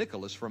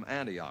Nicholas from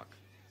Antioch,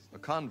 a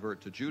convert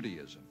to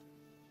Judaism.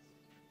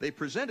 They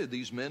presented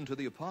these men to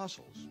the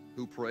apostles,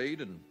 who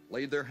prayed and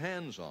laid their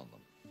hands on them.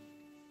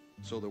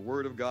 So the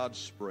word of God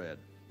spread.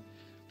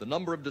 The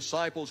number of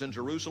disciples in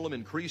Jerusalem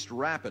increased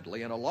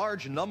rapidly, and a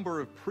large number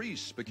of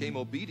priests became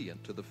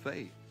obedient to the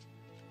faith.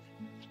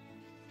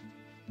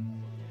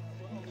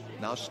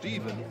 Now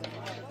Stephen,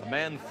 a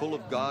man full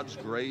of God's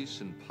grace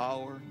and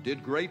power,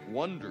 did great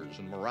wonders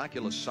and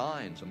miraculous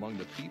signs among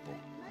the people.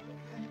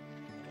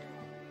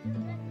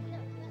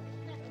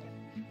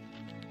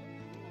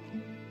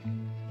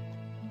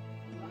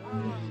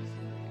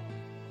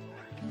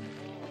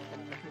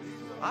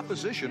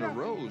 Opposition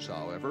arose,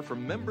 however,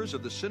 from members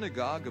of the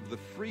synagogue of the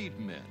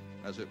freedmen,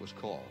 as it was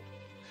called,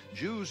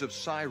 Jews of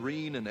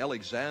Cyrene and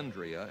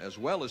Alexandria, as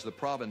well as the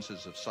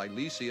provinces of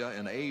Cilicia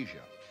and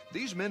Asia.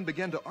 These men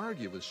began to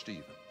argue with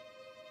Stephen,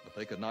 but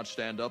they could not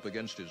stand up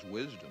against his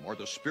wisdom or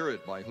the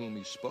Spirit by whom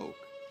he spoke.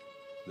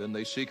 Then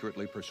they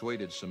secretly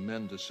persuaded some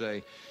men to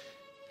say,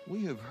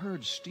 we have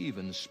heard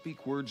Stephen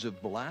speak words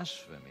of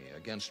blasphemy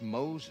against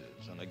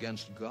Moses and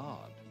against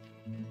God.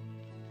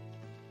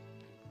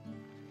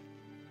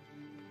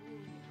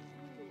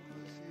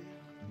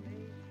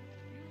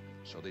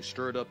 So they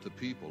stirred up the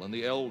people and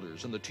the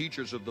elders and the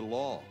teachers of the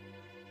law.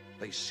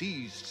 They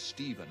seized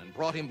Stephen and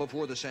brought him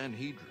before the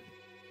Sanhedrin.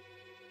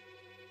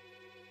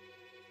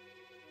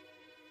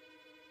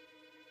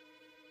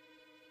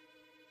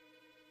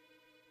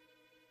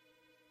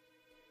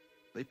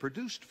 They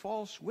produced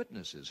false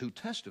witnesses who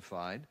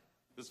testified,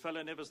 this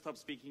fellow never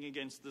stops speaking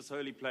against this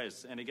holy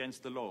place and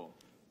against the law.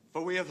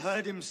 For we have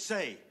heard him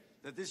say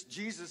that this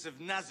Jesus of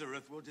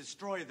Nazareth will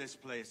destroy this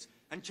place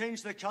and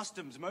change the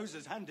customs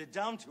Moses handed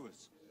down to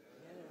us.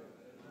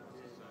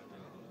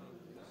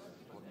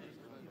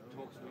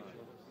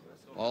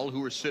 All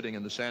who were sitting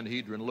in the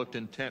Sanhedrin looked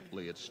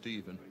intently at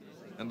Stephen,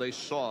 and they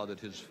saw that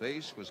his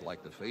face was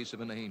like the face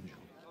of an angel.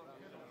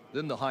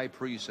 Then the high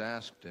priest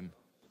asked him,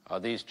 are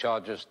these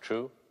charges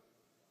true?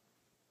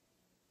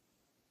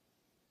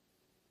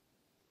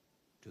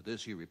 To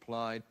this he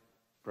replied,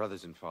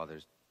 brothers and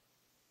fathers,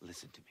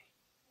 listen to me.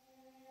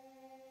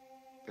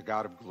 The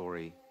God of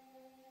glory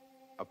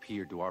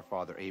appeared to our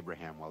father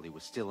Abraham while he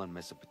was still in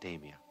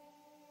Mesopotamia,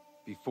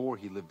 before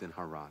he lived in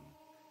Haran.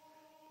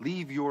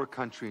 Leave your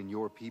country and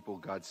your people,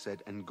 God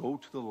said, and go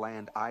to the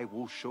land I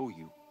will show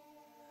you.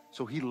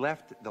 So he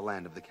left the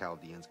land of the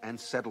Chaldeans and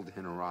settled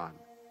in Haran.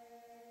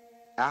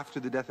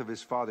 after the death of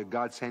his father,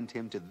 God sent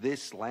him to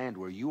this land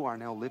where you are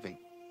now living.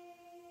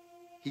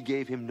 He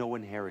gave him no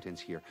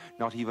inheritance here,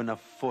 not even a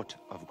foot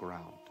of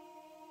ground.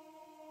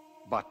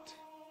 But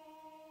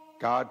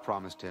God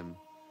promised him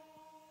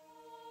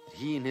that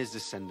he and his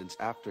descendants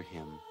after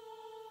him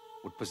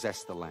would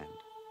possess the land,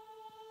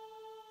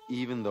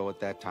 even though at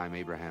that time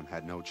Abraham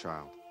had no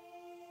child.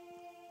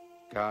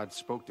 God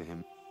spoke to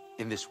him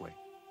in this way: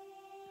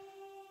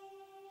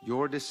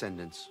 your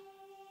descendants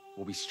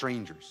will be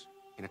strangers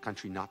in a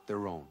country not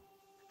their own,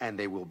 and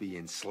they will be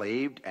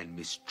enslaved and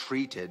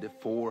mistreated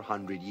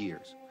 400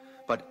 years.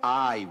 But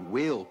I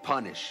will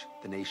punish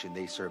the nation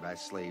they serve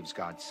as slaves,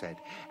 God said,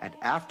 and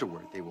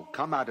afterward they will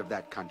come out of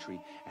that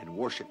country and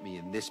worship me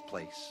in this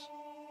place.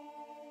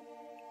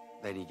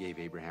 Then he gave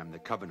Abraham the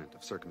covenant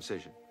of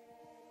circumcision.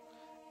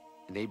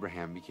 And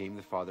Abraham became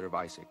the father of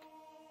Isaac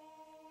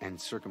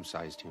and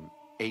circumcised him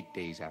 8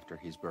 days after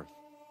his birth.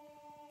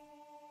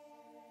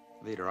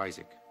 Later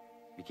Isaac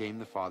became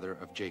the father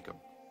of Jacob,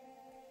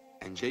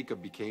 and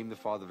Jacob became the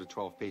father of the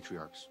 12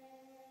 patriarchs.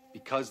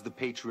 Because the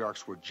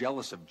patriarchs were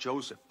jealous of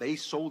Joseph, they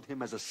sold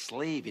him as a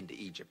slave into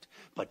Egypt.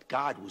 But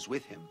God was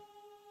with him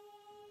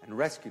and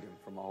rescued him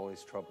from all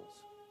his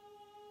troubles.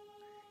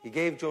 He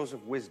gave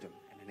Joseph wisdom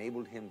and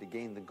enabled him to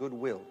gain the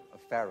goodwill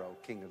of Pharaoh,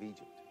 king of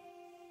Egypt.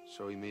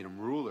 So he made him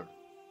ruler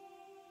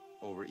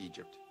over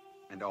Egypt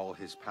and all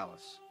his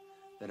palace.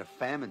 Then a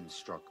famine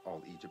struck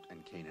all Egypt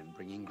and Canaan,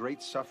 bringing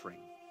great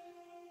suffering.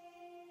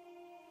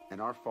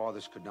 And our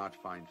fathers could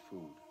not find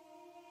food.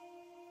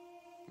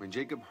 When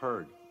Jacob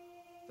heard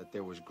that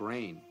there was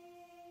grain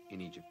in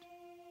Egypt,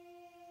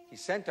 he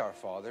sent our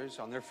fathers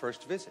on their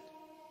first visit.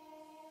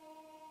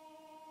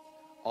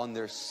 On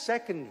their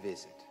second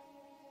visit,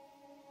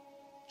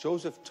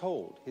 Joseph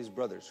told his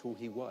brothers who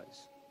he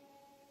was,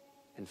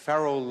 and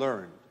Pharaoh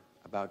learned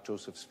about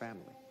Joseph's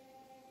family.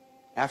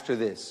 After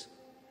this,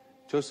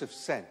 Joseph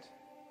sent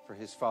for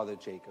his father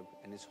Jacob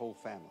and his whole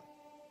family,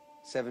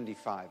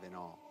 75 in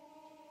all.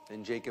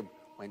 Then Jacob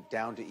went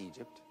down to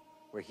Egypt,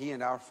 where he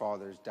and our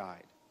fathers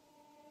died.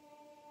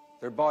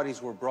 Their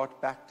bodies were brought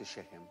back to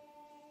Shechem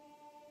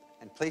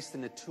and placed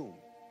in a tomb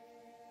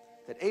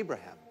that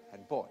Abraham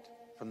had bought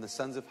from the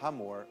sons of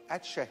Hamor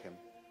at Shechem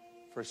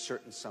for a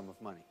certain sum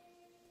of money.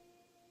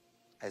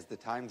 As the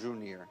time drew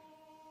near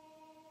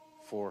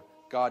for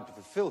God to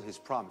fulfill his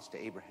promise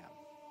to Abraham,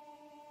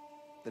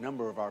 the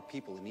number of our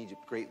people in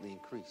Egypt greatly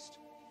increased.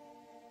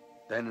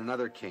 Then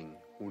another king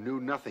who knew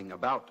nothing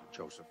about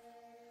Joseph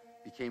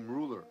became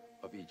ruler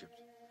of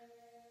Egypt.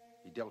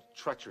 He dealt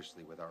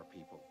treacherously with our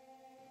people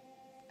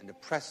and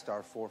oppressed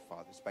our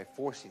forefathers by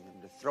forcing them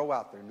to throw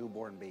out their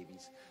newborn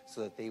babies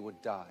so that they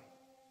would die.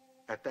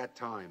 At that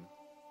time,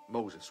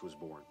 Moses was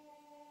born,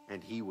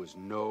 and he was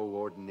no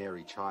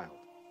ordinary child.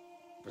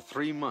 For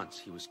 3 months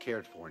he was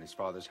cared for in his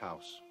father's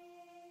house.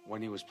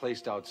 When he was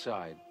placed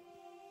outside,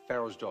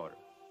 Pharaoh's daughter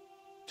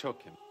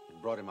took him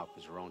and brought him up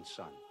as her own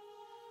son.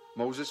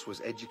 Moses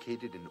was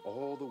educated in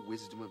all the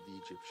wisdom of the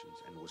Egyptians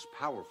and was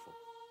powerful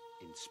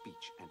in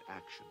speech and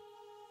action.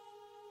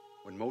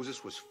 When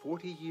Moses was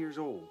 40 years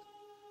old,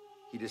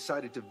 he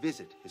decided to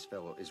visit his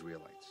fellow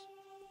Israelites.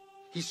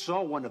 He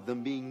saw one of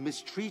them being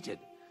mistreated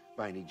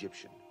by an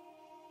Egyptian.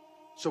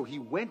 So he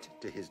went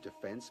to his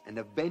defense and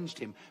avenged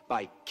him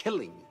by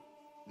killing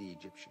the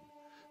Egyptian.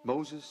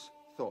 Moses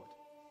thought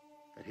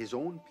that his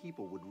own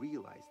people would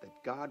realize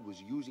that God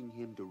was using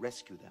him to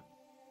rescue them,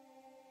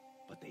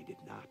 but they did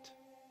not.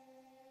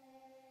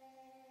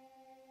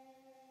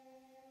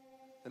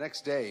 The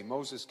next day,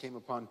 Moses came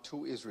upon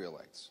 2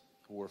 Israelites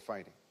who were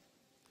fighting.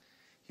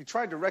 He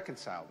tried to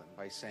reconcile them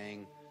by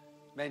saying,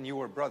 "Men,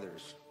 you are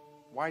brothers.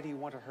 Why do you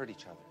want to hurt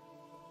each other?"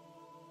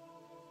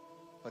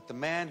 But the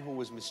man who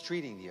was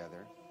mistreating the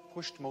other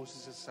pushed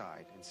Moses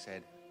aside and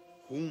said,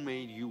 "Who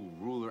made you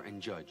ruler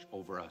and judge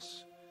over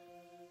us?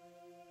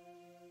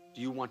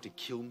 Do you want to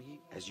kill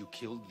me as you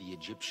killed the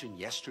Egyptian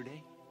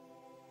yesterday?"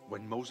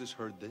 When Moses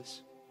heard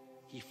this,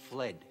 he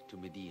fled to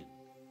Midian,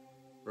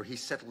 where he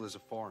settled as a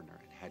foreigner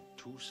and had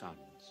 2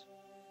 sons.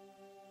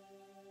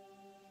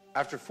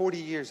 After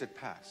 40 years had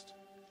passed,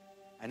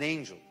 an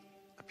angel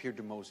appeared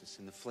to Moses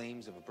in the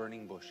flames of a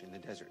burning bush in the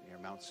desert near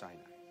Mount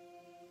Sinai.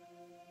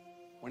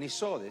 When he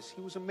saw this,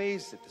 he was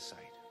amazed at the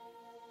sight.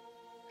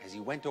 As he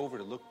went over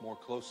to look more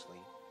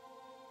closely,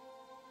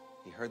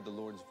 he heard the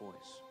Lord's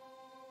voice.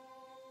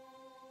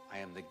 "I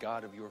am the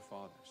God of your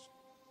fathers,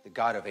 the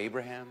God of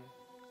Abraham,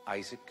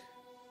 Isaac,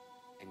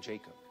 and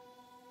Jacob."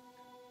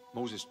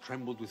 Moses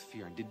trembled with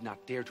fear and did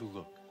not dare to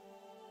look.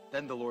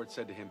 Then the Lord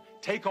said to him,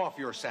 "Take off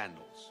your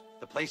sandals.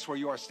 The place where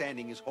you are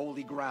standing is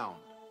holy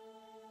ground.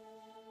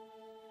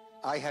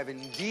 I have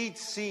indeed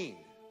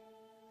seen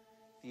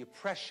the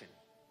oppression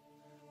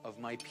of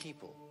my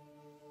people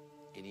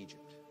in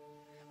Egypt.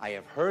 I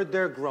have heard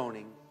their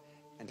groaning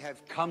and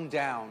have come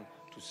down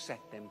to set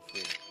them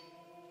free.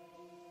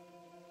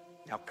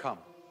 Now come,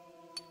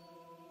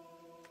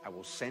 I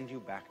will send you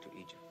back to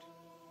Egypt."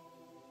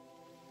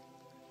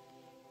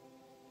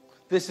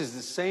 This is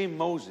the same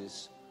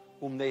Moses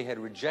whom they had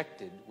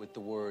rejected with the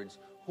words,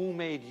 "Who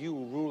made you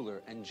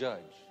ruler and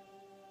judge?"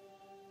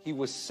 He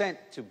was sent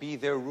to be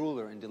their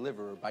ruler and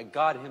deliverer by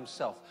God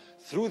himself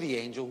through the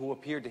angel who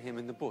appeared to him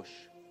in the bush.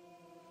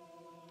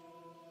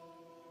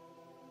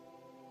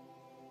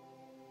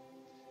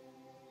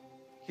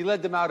 He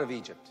led them out of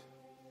Egypt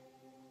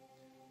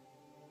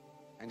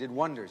and did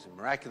wonders and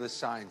miraculous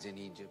signs in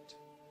Egypt,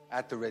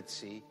 at the Red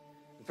Sea,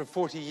 and for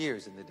 40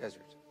 years in the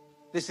desert.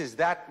 This is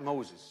that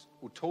Moses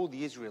who told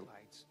the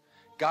Israelites,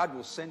 God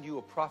will send you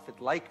a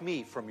prophet like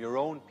me from your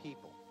own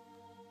people.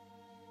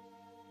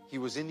 He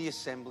was in the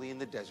assembly in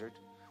the desert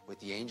with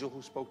the angel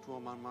who spoke to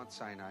him on Mount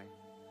Sinai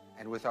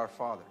and with our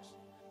fathers.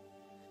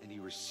 And he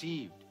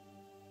received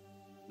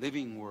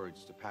living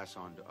words to pass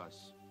on to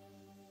us.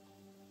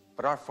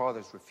 But our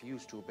fathers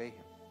refused to obey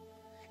him.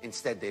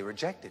 Instead, they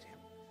rejected him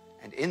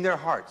and in their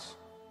hearts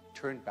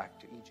turned back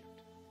to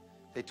Egypt.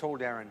 They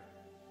told Aaron,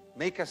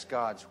 make us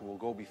gods who will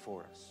go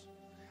before us.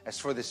 As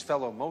for this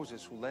fellow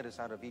Moses who led us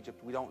out of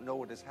Egypt, we don't know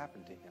what has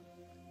happened to him.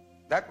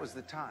 That was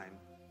the time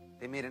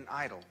they made an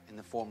idol in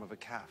the form of a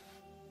calf.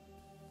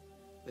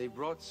 They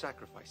brought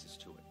sacrifices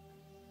to it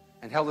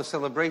and held a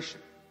celebration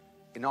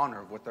in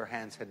honor of what their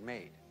hands had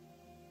made.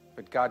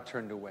 But God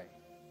turned away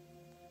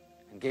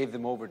and gave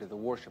them over to the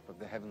worship of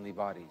the heavenly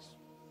bodies.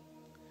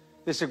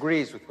 This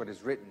agrees with what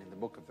is written in the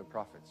book of the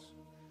prophets.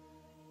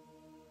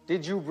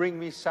 Did you bring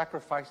me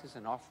sacrifices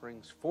and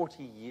offerings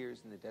 40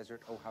 years in the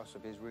desert, O house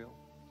of Israel?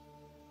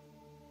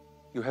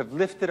 You have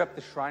lifted up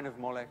the shrine of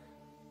Molech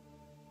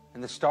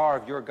and the star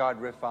of your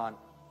god Rephan,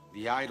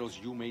 the idols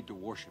you made to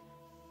worship.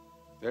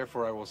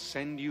 Therefore I will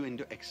send you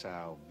into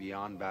exile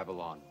beyond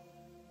Babylon.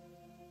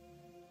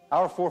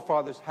 Our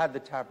forefathers had the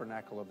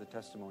tabernacle of the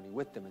testimony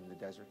with them in the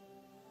desert.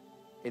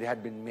 It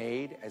had been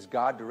made as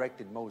God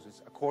directed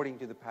Moses according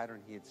to the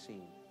pattern he had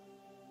seen.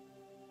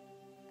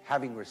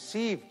 Having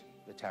received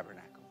the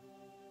tabernacle,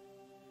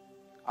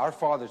 our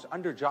fathers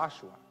under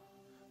Joshua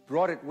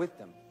brought it with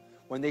them.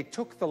 When they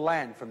took the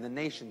land from the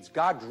nations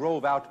God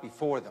drove out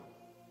before them,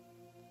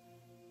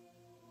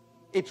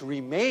 it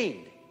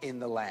remained in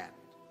the land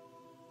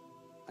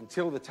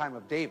until the time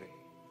of David,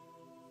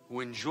 who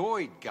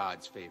enjoyed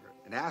God's favor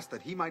and asked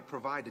that he might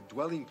provide a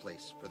dwelling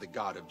place for the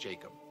God of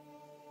Jacob.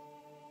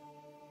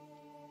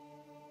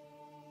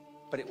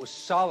 But it was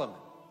Solomon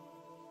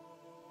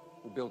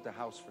who built a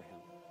house for him.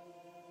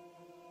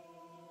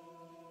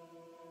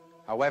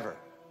 However,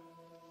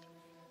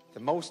 the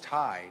Most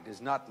High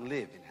does not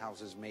live in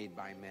houses made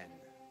by men.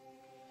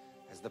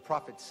 As the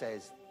prophet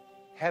says,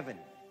 heaven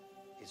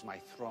is my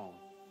throne,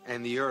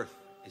 and the earth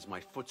is my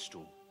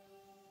footstool.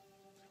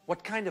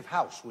 What kind of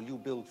house will you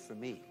build for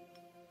me?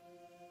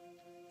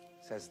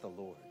 Says the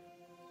Lord.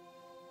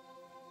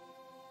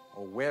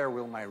 Or where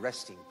will my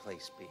resting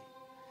place be?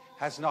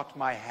 Has not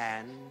my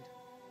hand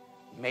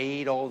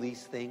made all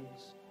these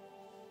things?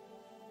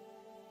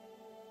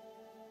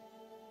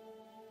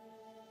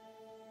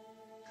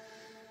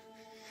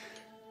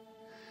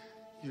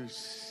 You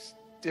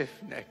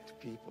stiff-necked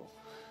people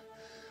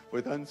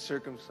with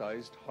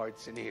uncircumcised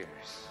hearts and ears.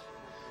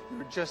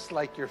 You're just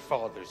like your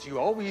fathers. You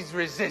always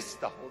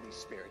resist the Holy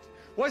Spirit.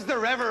 Was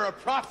there ever a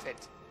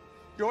prophet?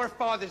 Your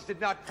fathers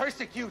did not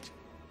persecute.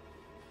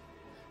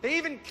 They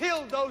even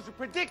killed those who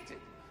predicted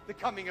the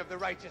coming of the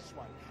righteous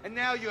one. And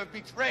now you have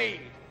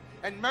betrayed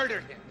and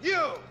murdered him.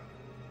 You,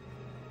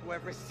 who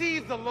have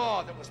received the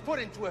law that was put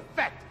into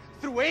effect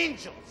through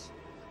angels,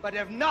 but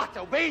have not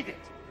obeyed it.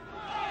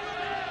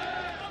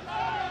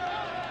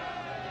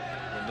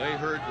 When they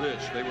heard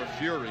this, they were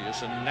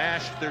furious and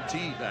gnashed their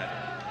teeth at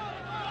him.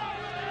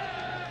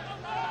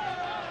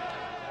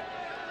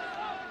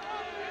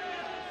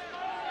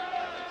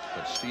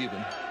 But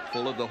Stephen,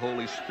 full of the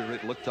Holy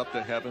Spirit, looked up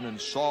to heaven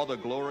and saw the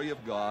glory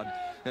of God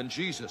and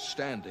Jesus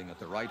standing at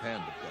the right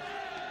hand of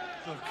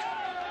God. Look,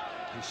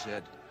 he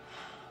said,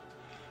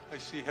 I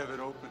see heaven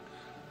open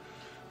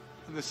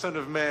and the Son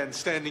of Man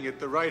standing at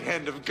the right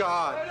hand of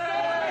God.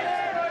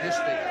 At this,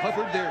 they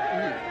covered their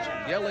ears,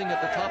 and yelling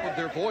at the top of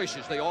their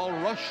voices, they all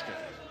rushed him.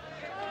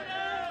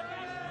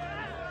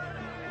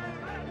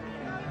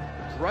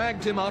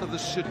 Dragged him out of the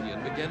city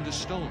and began to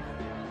stone him.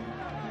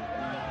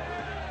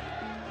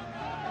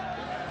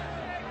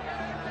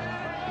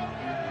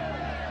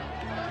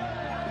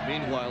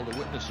 Meanwhile, the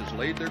witnesses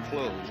laid their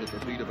clothes at the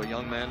feet of a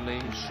young man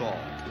named Saul.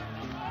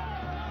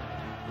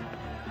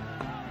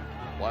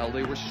 While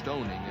they were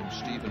stoning him,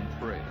 Stephen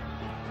prayed.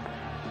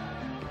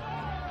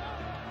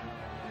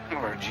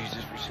 Lord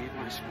Jesus, receive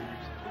my spirit.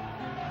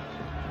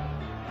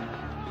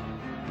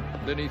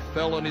 Then he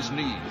fell on his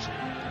knees.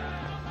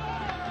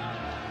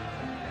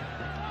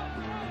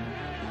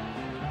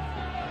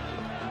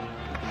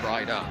 He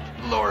cried out,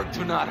 Lord,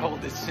 do not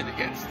hold this sin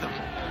against them.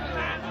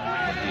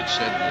 When he had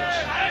said this,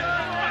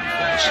 he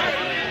fell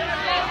asleep.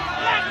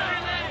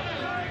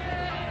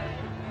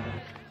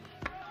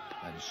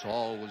 And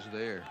Saul was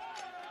there,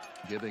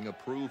 giving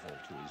approval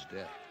to his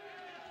death.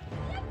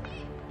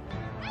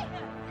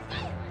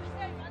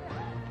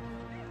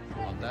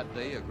 On that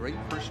day, a great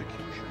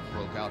persecution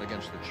broke out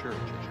against the church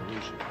at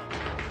Jerusalem.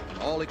 And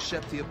all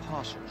except the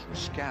apostles were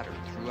scattered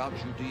throughout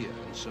Judea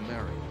and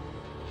Samaria.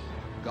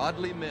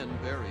 Godly men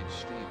buried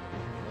Stephen,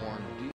 mourned deeply.